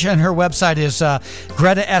Eskridge, and her website is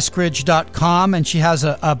gretaeskridge.com, and she has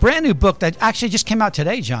a brand new book that actually just came out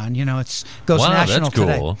today, John. You know, it goes national that's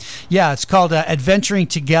cool. today. Yeah, it's called Adventuring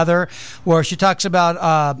Together, where she talks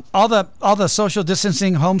about all the social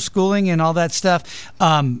distancing, homeschooling, and all that stuff.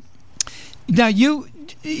 Now,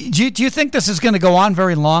 do you think this is going to go on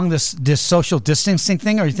very long, this social distancing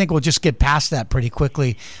thing, or you think we'll just get past that pretty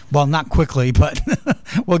quickly? Well, not quickly, but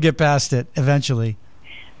we'll get past it eventually.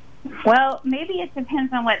 Well, maybe it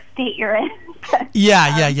depends on what state you're in.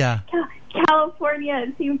 Yeah. California,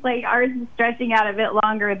 it seems like ours is stretching out a bit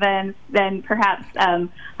longer than perhaps I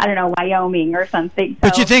don't know, Wyoming or something.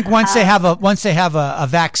 But you think once they have a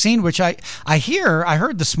vaccine, which I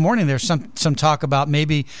heard this morning, there's some talk about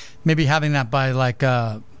maybe having that by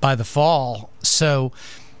the fall. So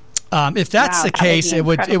if that's the case, it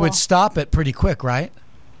would stop it pretty quick, right?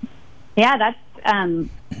 Yeah, that's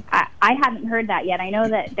I haven't heard that yet. I know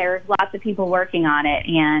that there's lots of people working on it,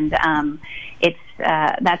 and it's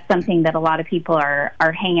that's something that a lot of people are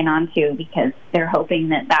hanging on to because they're hoping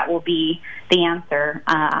that will be the answer.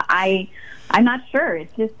 I'm not sure.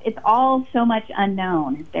 It's all so much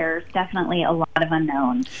unknown. There's definitely a lot of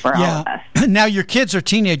unknowns for all of us. Now your kids are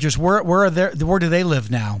teenagers. Where do they live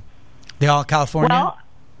now? They all California? Well,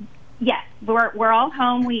 yes, we're all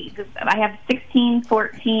home. I have 16,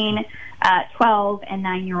 14. 12 and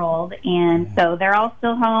 9-year-old, and so they're all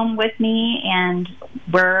still home with me, and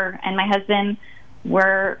my husband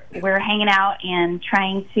we're hanging out and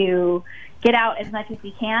trying to get out as much as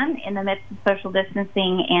we can in the midst of social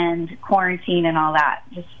distancing and quarantine and all that.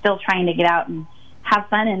 Just still trying to get out and have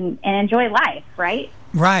fun and enjoy life, right?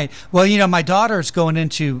 Right. Well, my daughter's going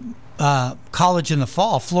into college in the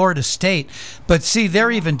fall, Florida State, but see, they're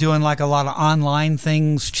even doing like a lot of online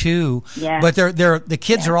things too. Yeah. But the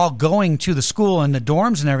kids are all going to the school and the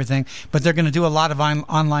dorms and everything, but they're going to do a lot of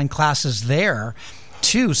online classes there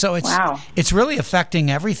too. So it's really affecting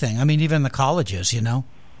everything. I mean, even the colleges, It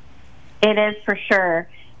is for sure,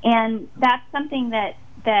 and that's something that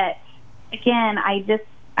again, I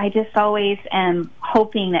just always am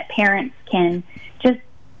hoping that parents can just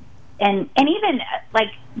and even like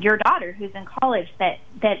your daughter who's in college, that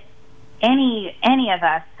any of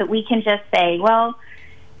us, that we can just say, well,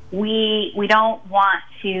 we don't want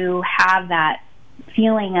to have that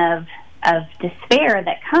feeling of despair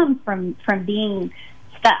that comes from being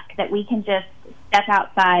stuck, that we can just step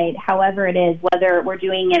outside, however it is, whether we're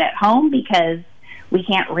doing it at home because we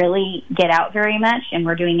can't really get out very much and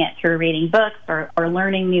we're doing it through reading books or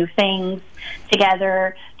learning new things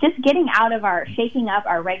together, just getting out of shaking up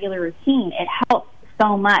our regular routine. It helps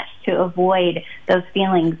so much to avoid those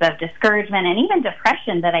feelings of discouragement and even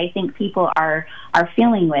depression that I think people are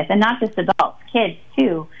feeling with, and not just adults, kids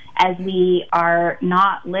too, as we are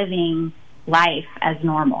not living life as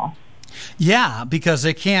normal. Yeah, because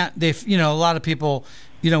a lot of people,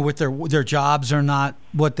 with their jobs are not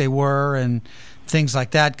what they were and things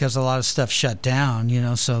like that because a lot of stuff shut down,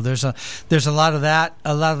 so there's a lot of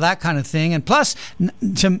that kind of thing, and plus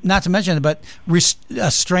not to mention it, but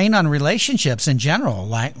a strain on relationships in general,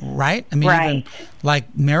 right? I mean, even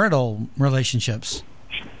like marital relationships.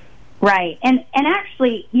 Right. And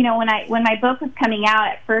actually, when my book was coming out,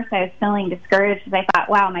 at first I was feeling discouraged because I thought,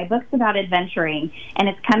 wow, my book's about adventuring and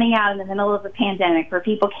it's coming out in the middle of a pandemic where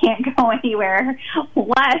people can't go anywhere.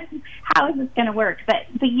 How is this going to work? But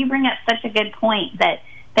you bring up such a good point that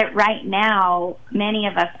right now many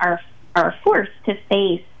of us are forced to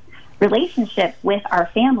face relationships with our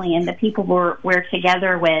family and the people we're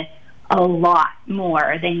together with a lot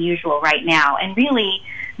more than usual right now. And really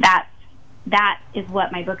that is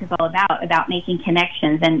what my book is all about making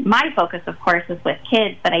connections. And my focus, of course, is with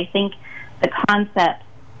kids, but I think the concepts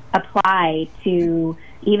apply to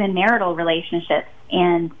even marital relationships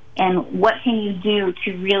and what can you do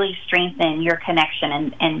to really strengthen your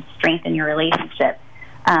connection and strengthen your relationship,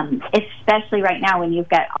 especially right now when you've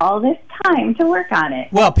got all this time to work on it.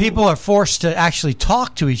 Well, people are forced to actually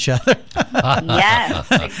talk to each other. Yes,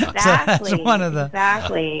 exactly. So that's one of the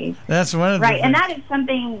right, and that is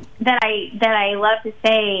something that I love to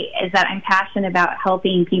say, is that I'm passionate about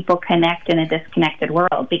helping people connect in a disconnected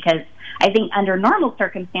world, because I think under normal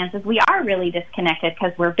circumstances we are really disconnected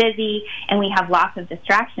because we're busy and we have lots of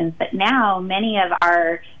distractions, but now many of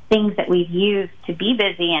our things that we've used to be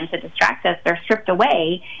busy and to distract us, they're stripped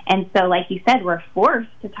away. And so, like you said, we're forced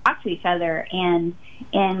to talk to each other, and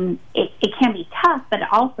it can be tough, but it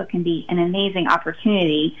also can be an amazing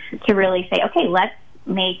opportunity to really say, okay, let's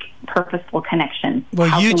make purposeful connections? Well,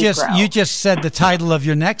 How you can we just grow? you just said the title of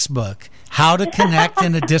your next book, How to Connect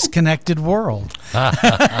in a Disconnected World.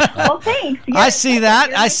 Well, thanks. I see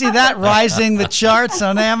that. I see that rising the charts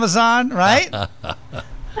on Amazon, right?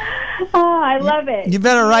 Oh, I love it. You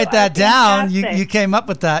better write that down. Fantastic. You came up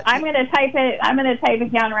with that. I'm going to type it. I'm going to type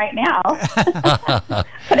it down right now.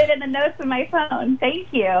 Put it in the notes of my phone. Thank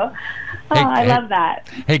you. Oh, I love that.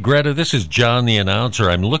 Hey, Greta, this is John the announcer.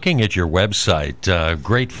 I'm looking at your website.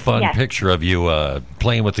 Great fun Yes. picture of you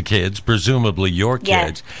playing with the kids, presumably your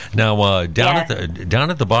kids. Yes. Now, down Yes.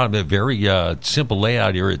 at the bottom, a very simple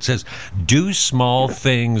layout here. It says, "Do small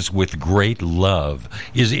things with great love."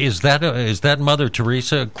 Is that Mother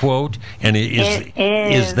Teresa quote? And It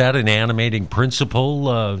is. is that an animating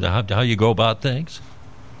principle? How you go about things?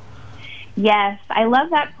 Yes, I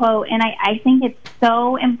love that quote, and I think it's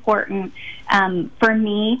so important for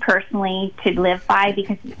me personally to live by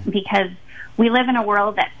because we live in a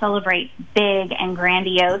world that celebrates big and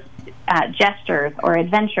grandiose gestures or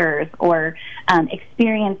adventures or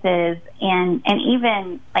experiences and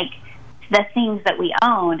even like the things that we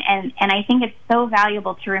own. And I think it's so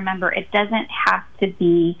valuable to remember it doesn't have to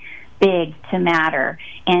be big to matter.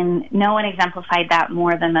 And no one exemplified that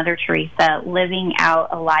more than Mother Teresa, living out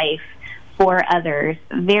a life for others,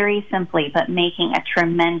 very simply, but making a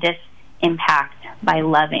tremendous impact by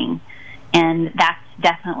loving. And that's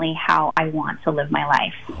definitely how I want to live my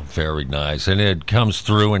life. Very nice. And it comes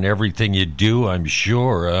through in everything you do, I'm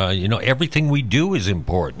sure. Everything we do is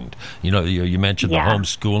important. You mentioned the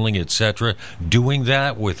homeschooling, etc. Doing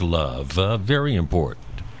that with love, very important.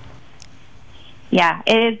 Yeah,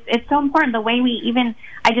 it's so important. The way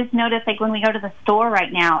I just noticed, like when we go to the store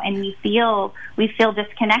right now, and we feel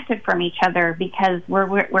disconnected from each other because we're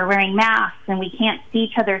wearing masks and we can't see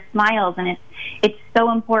each other's smiles, and it's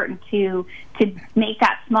so important to make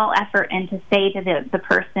that small effort and to say to the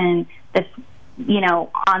person that's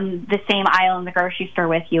on the same aisle in the grocery store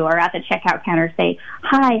with you or at the checkout counter, say,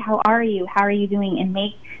 "Hi, how are you? How are you doing?" And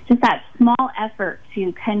make just that small effort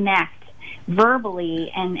to connect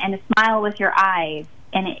verbally and a smile with your eyes,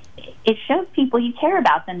 and it shows people you care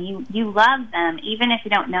about them, you love them even if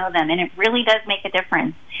you don't know them, and it really does make a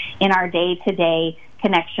difference in our day-to-day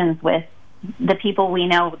connections with the people we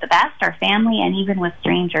know the best, our family, and even with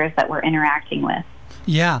strangers that we're interacting with.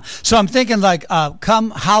 Yeah. So I'm thinking like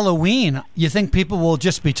come Halloween, you think people will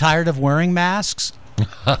just be tired of wearing masks?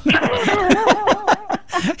 By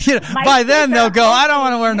then they'll go, "I don't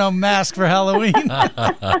want to wear no mask for Halloween."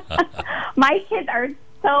 My kids are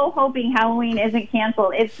so hoping Halloween isn't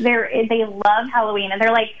canceled. They love Halloween, and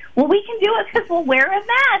they're like, "Well, we can do it because we'll wear a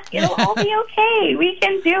mask. It'll all be okay. We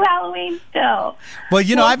can do Halloween still."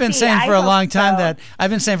 Well, I've been saying for a long time that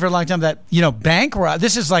bank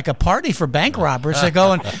this is like a party for bank robbers. They're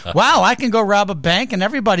going, "Wow, I can go rob a bank and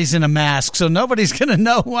everybody's in a mask, so nobody's going to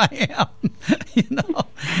know who I am."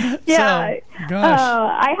 Yeah. So, gosh.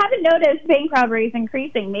 I haven't noticed bank robberies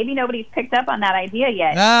increasing. Maybe nobody's picked up on that idea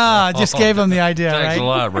yet. I just gave them the idea. Thanks a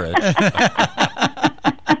lot, Rich.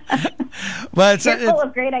 Well, you're full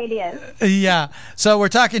of great ideas. Yeah. So we're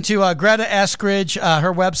talking to Greta Eskridge,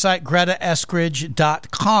 her website,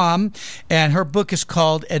 gretaeskridge.com, and her book is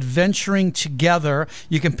called Adventuring Together.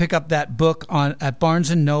 You can pick up that book at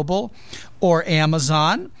Barnes & Noble or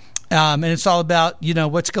Amazon. And it's all about,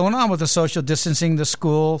 what's going on with the social distancing, the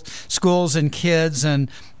schools and kids and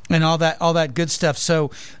all that good stuff.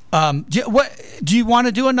 So do you want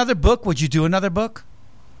to do another book? Would you do another book?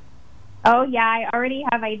 Oh, yeah. I already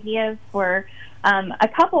have ideas for a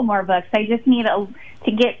couple more books. I just need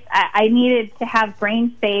I needed to have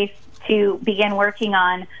brain space to begin working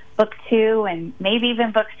on book 2 and maybe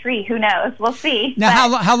even book 3. Who knows? We'll see.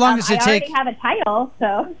 Now, how long does it take? I already have a title,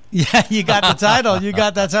 so. Yeah, you got the title. You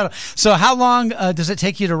got that title. So how long does it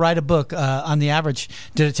take you to write a book on the average?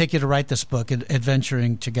 Did it take you to write this book,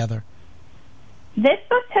 Adventuring Together? This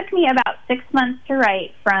book took me about 6 months to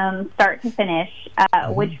write from start to finish,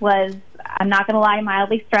 which was, I'm not going to lie,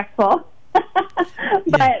 mildly stressful. But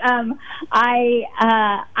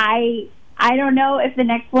I don't know if the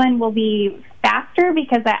next one will be faster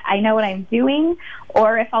because I know what I'm doing,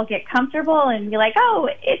 or if I'll get comfortable and be like, oh,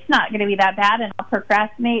 it's not going to be that bad, and I'll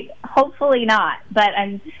procrastinate. Hopefully not, but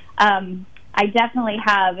I definitely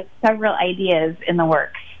have several ideas in the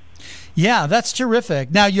works. Yeah, that's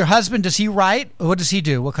terrific. Now, your husband, does he write? What does he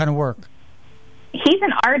do? What kind of work? He's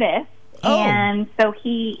an artist, and so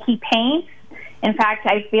he paints. In fact,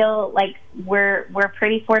 I feel like we're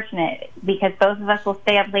pretty fortunate because both of us will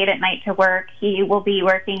stay up late at night to work. He will be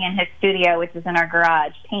working in his studio, which is in our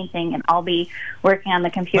garage, painting, and I'll be working on the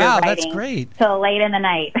computer writing. That's great. Till late in the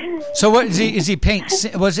night. So what is he paint?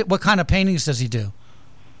 What kind of paintings does he do?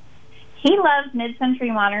 He loves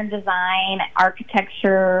mid-century modern design,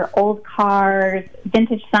 architecture, old cars,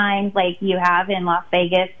 vintage signs like you have in Las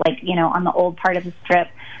Vegas, like, you know, on the old part of the Strip.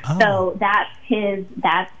 Oh. So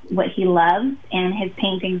that's what he loves, and his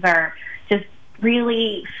paintings are just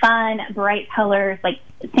really fun, bright colors. Like,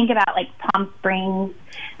 think about like Palm Springs,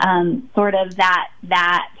 sort of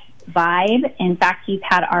that vibe. In fact, he's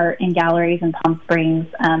had art in galleries in Palm Springs,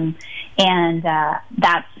 and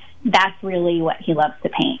that's really what he loves to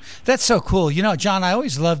paint. That's so cool. You know, John, I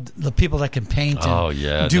always loved the people that can paint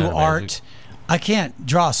and do art. I can't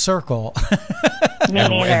draw a circle.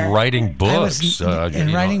 and writing books.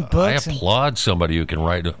 Writing books. I applaud somebody who can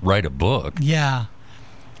write a book. Yeah.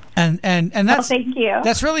 And that's, thank you.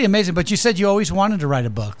 That's really amazing. But you said you always wanted to write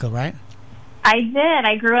a book, right? I did.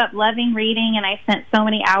 I grew up loving reading, and I spent so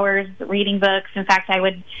many hours reading books. In fact,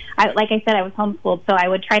 like I said, I was homeschooled, so I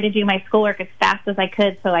would try to do my schoolwork as fast as I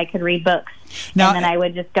could so I could read books. Now, and then I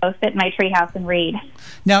would just go sit in my treehouse and read.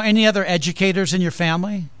 Now, any other educators in your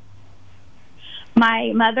family?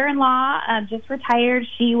 My mother-in-law just retired.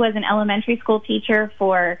 She was an elementary school teacher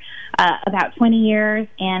for about 20 years,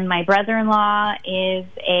 and my brother-in-law is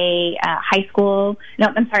a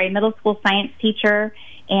middle school science teacher.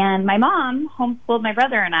 And my mom homeschooled my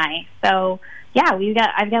brother and I. So, yeah,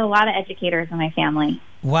 I've got a lot of educators in my family.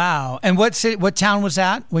 Wow. And what town was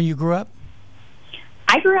that when you grew up?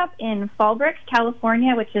 I grew up in Fallbrook,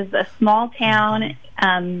 California, which is a small town,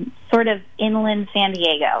 sort of inland San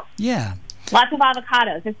Diego. Yeah. Lots of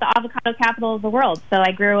avocados. It's the avocado capital of the world. So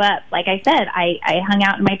I grew up, like I said, I hung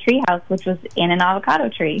out in my treehouse, which was in an avocado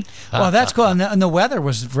tree. Well, that's cool. And the weather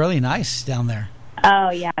was really nice down there.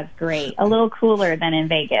 Oh, yeah, it's great. A little cooler than in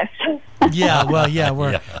Vegas. Yeah,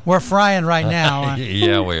 well, we're frying right now.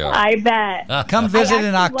 Yeah, we are. I bet. Come visit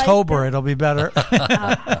in October. It'll be better.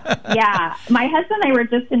 Yeah. My husband and I were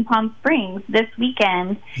just in Palm Springs this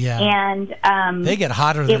weekend. Yeah. And they get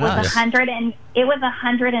hotter than us. It was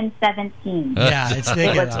 117. Yeah, it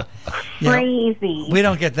was crazy. We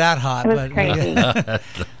don't get that hot. It was crazy.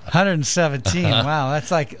 117. Wow,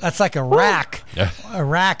 that's like Iraq.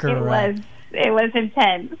 Iraq or It was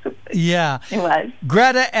intense. Yeah. It was.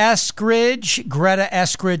 Greta Eskridge,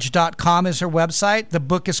 GretaEskridge.com is her website. The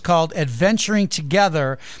book is called Adventuring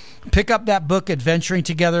Together. Pick up that book, Adventuring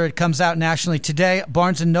Together. It comes out nationally today,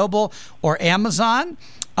 Barnes & Noble or Amazon.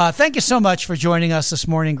 Thank you so much for joining us this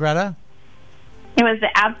morning, Greta. It was an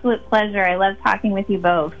absolute pleasure. I love talking with you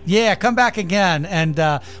both. Yeah, come back again, and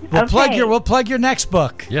we'll plug your next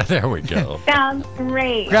book. Yeah, there we go. Sounds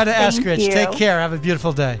great. Greta Eskridge, take care. Have a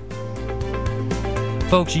beautiful day.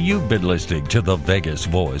 Folks, you've been listening to The Vegas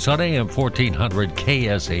Voice on AM 1400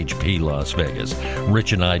 KSHP Las Vegas.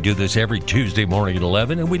 Rich and I do this every Tuesday morning at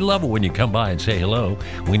 11, and we love it when you come by and say hello.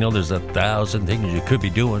 We know there's 1,000 things you could be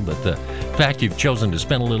doing, but the fact you've chosen to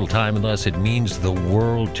spend a little time with us, it means the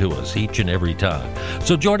world to us each and every time.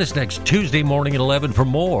 So join us next Tuesday morning at 11 for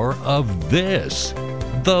more of this,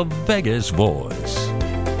 The Vegas Voice.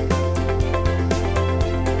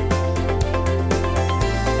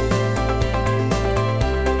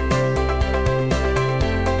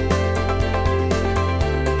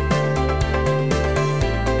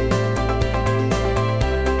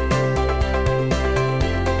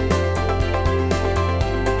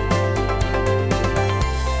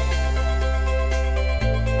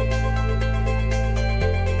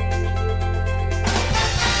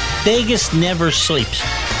 Vegas never sleeps,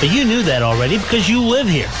 but you knew that already because you live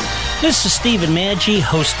here. This is Stephen Maggi,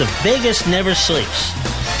 host of Vegas Never Sleeps.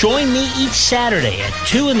 Join me each Saturday at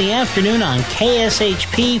 2 in the afternoon on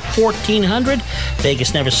KSHP 1400.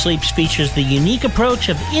 Vegas Never Sleeps features the unique approach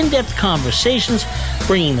of in-depth conversations,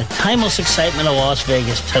 bringing the timeless excitement of Las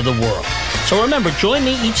Vegas to the world. So remember, join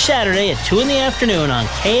me each Saturday at 2 in the afternoon on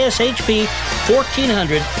KSHP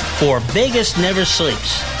 1400 for Vegas Never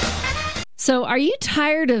Sleeps. So are you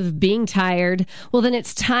tired of being tired? Well, then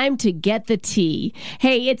it's time to get the tea.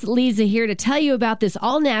 Hey, it's Lisa here to tell you about this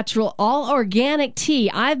all-natural, all-organic tea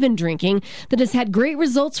I've been drinking that has had great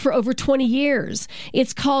results for over 20 years.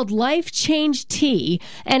 It's called Life Change Tea,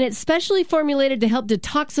 and it's specially formulated to help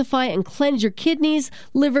detoxify and cleanse your kidneys,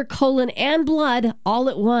 liver, colon, and blood all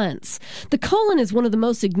at once. The colon is one of the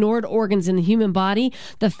most ignored organs in the human body.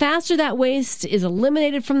 The faster that waste is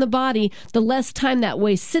eliminated from the body, the less time that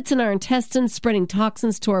waste sits in our intestines toxins, spreading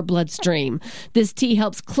toxins to our bloodstream. This tea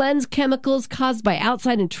helps cleanse chemicals caused by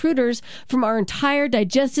outside intruders from our entire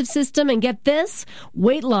digestive system. And get this,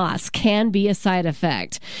 weight loss can be a side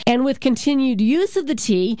effect. And with continued use of the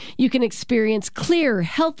tea, you can experience clearer,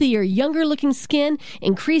 healthier, younger-looking skin,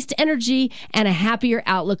 increased energy, and a happier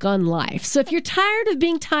outlook on life. So if you're tired of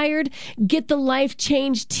being tired, get the Life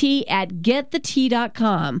Change Tea at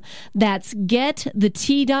getthetea.com. That's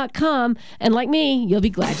getthetea.com. And like me, you'll be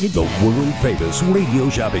glad you did. The world-famous radio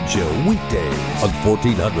shopping show weekdays on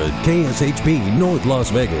 1400 KSHP North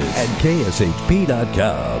Las Vegas and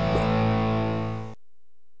KSHP.com.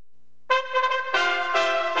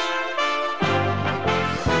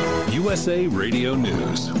 USA Radio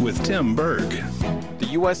News with Tim Berg. The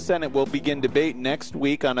U.S. Senate will begin debate next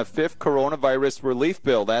week on a fifth coronavirus relief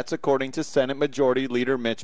bill. That's according to Senate Majority Leader Mitch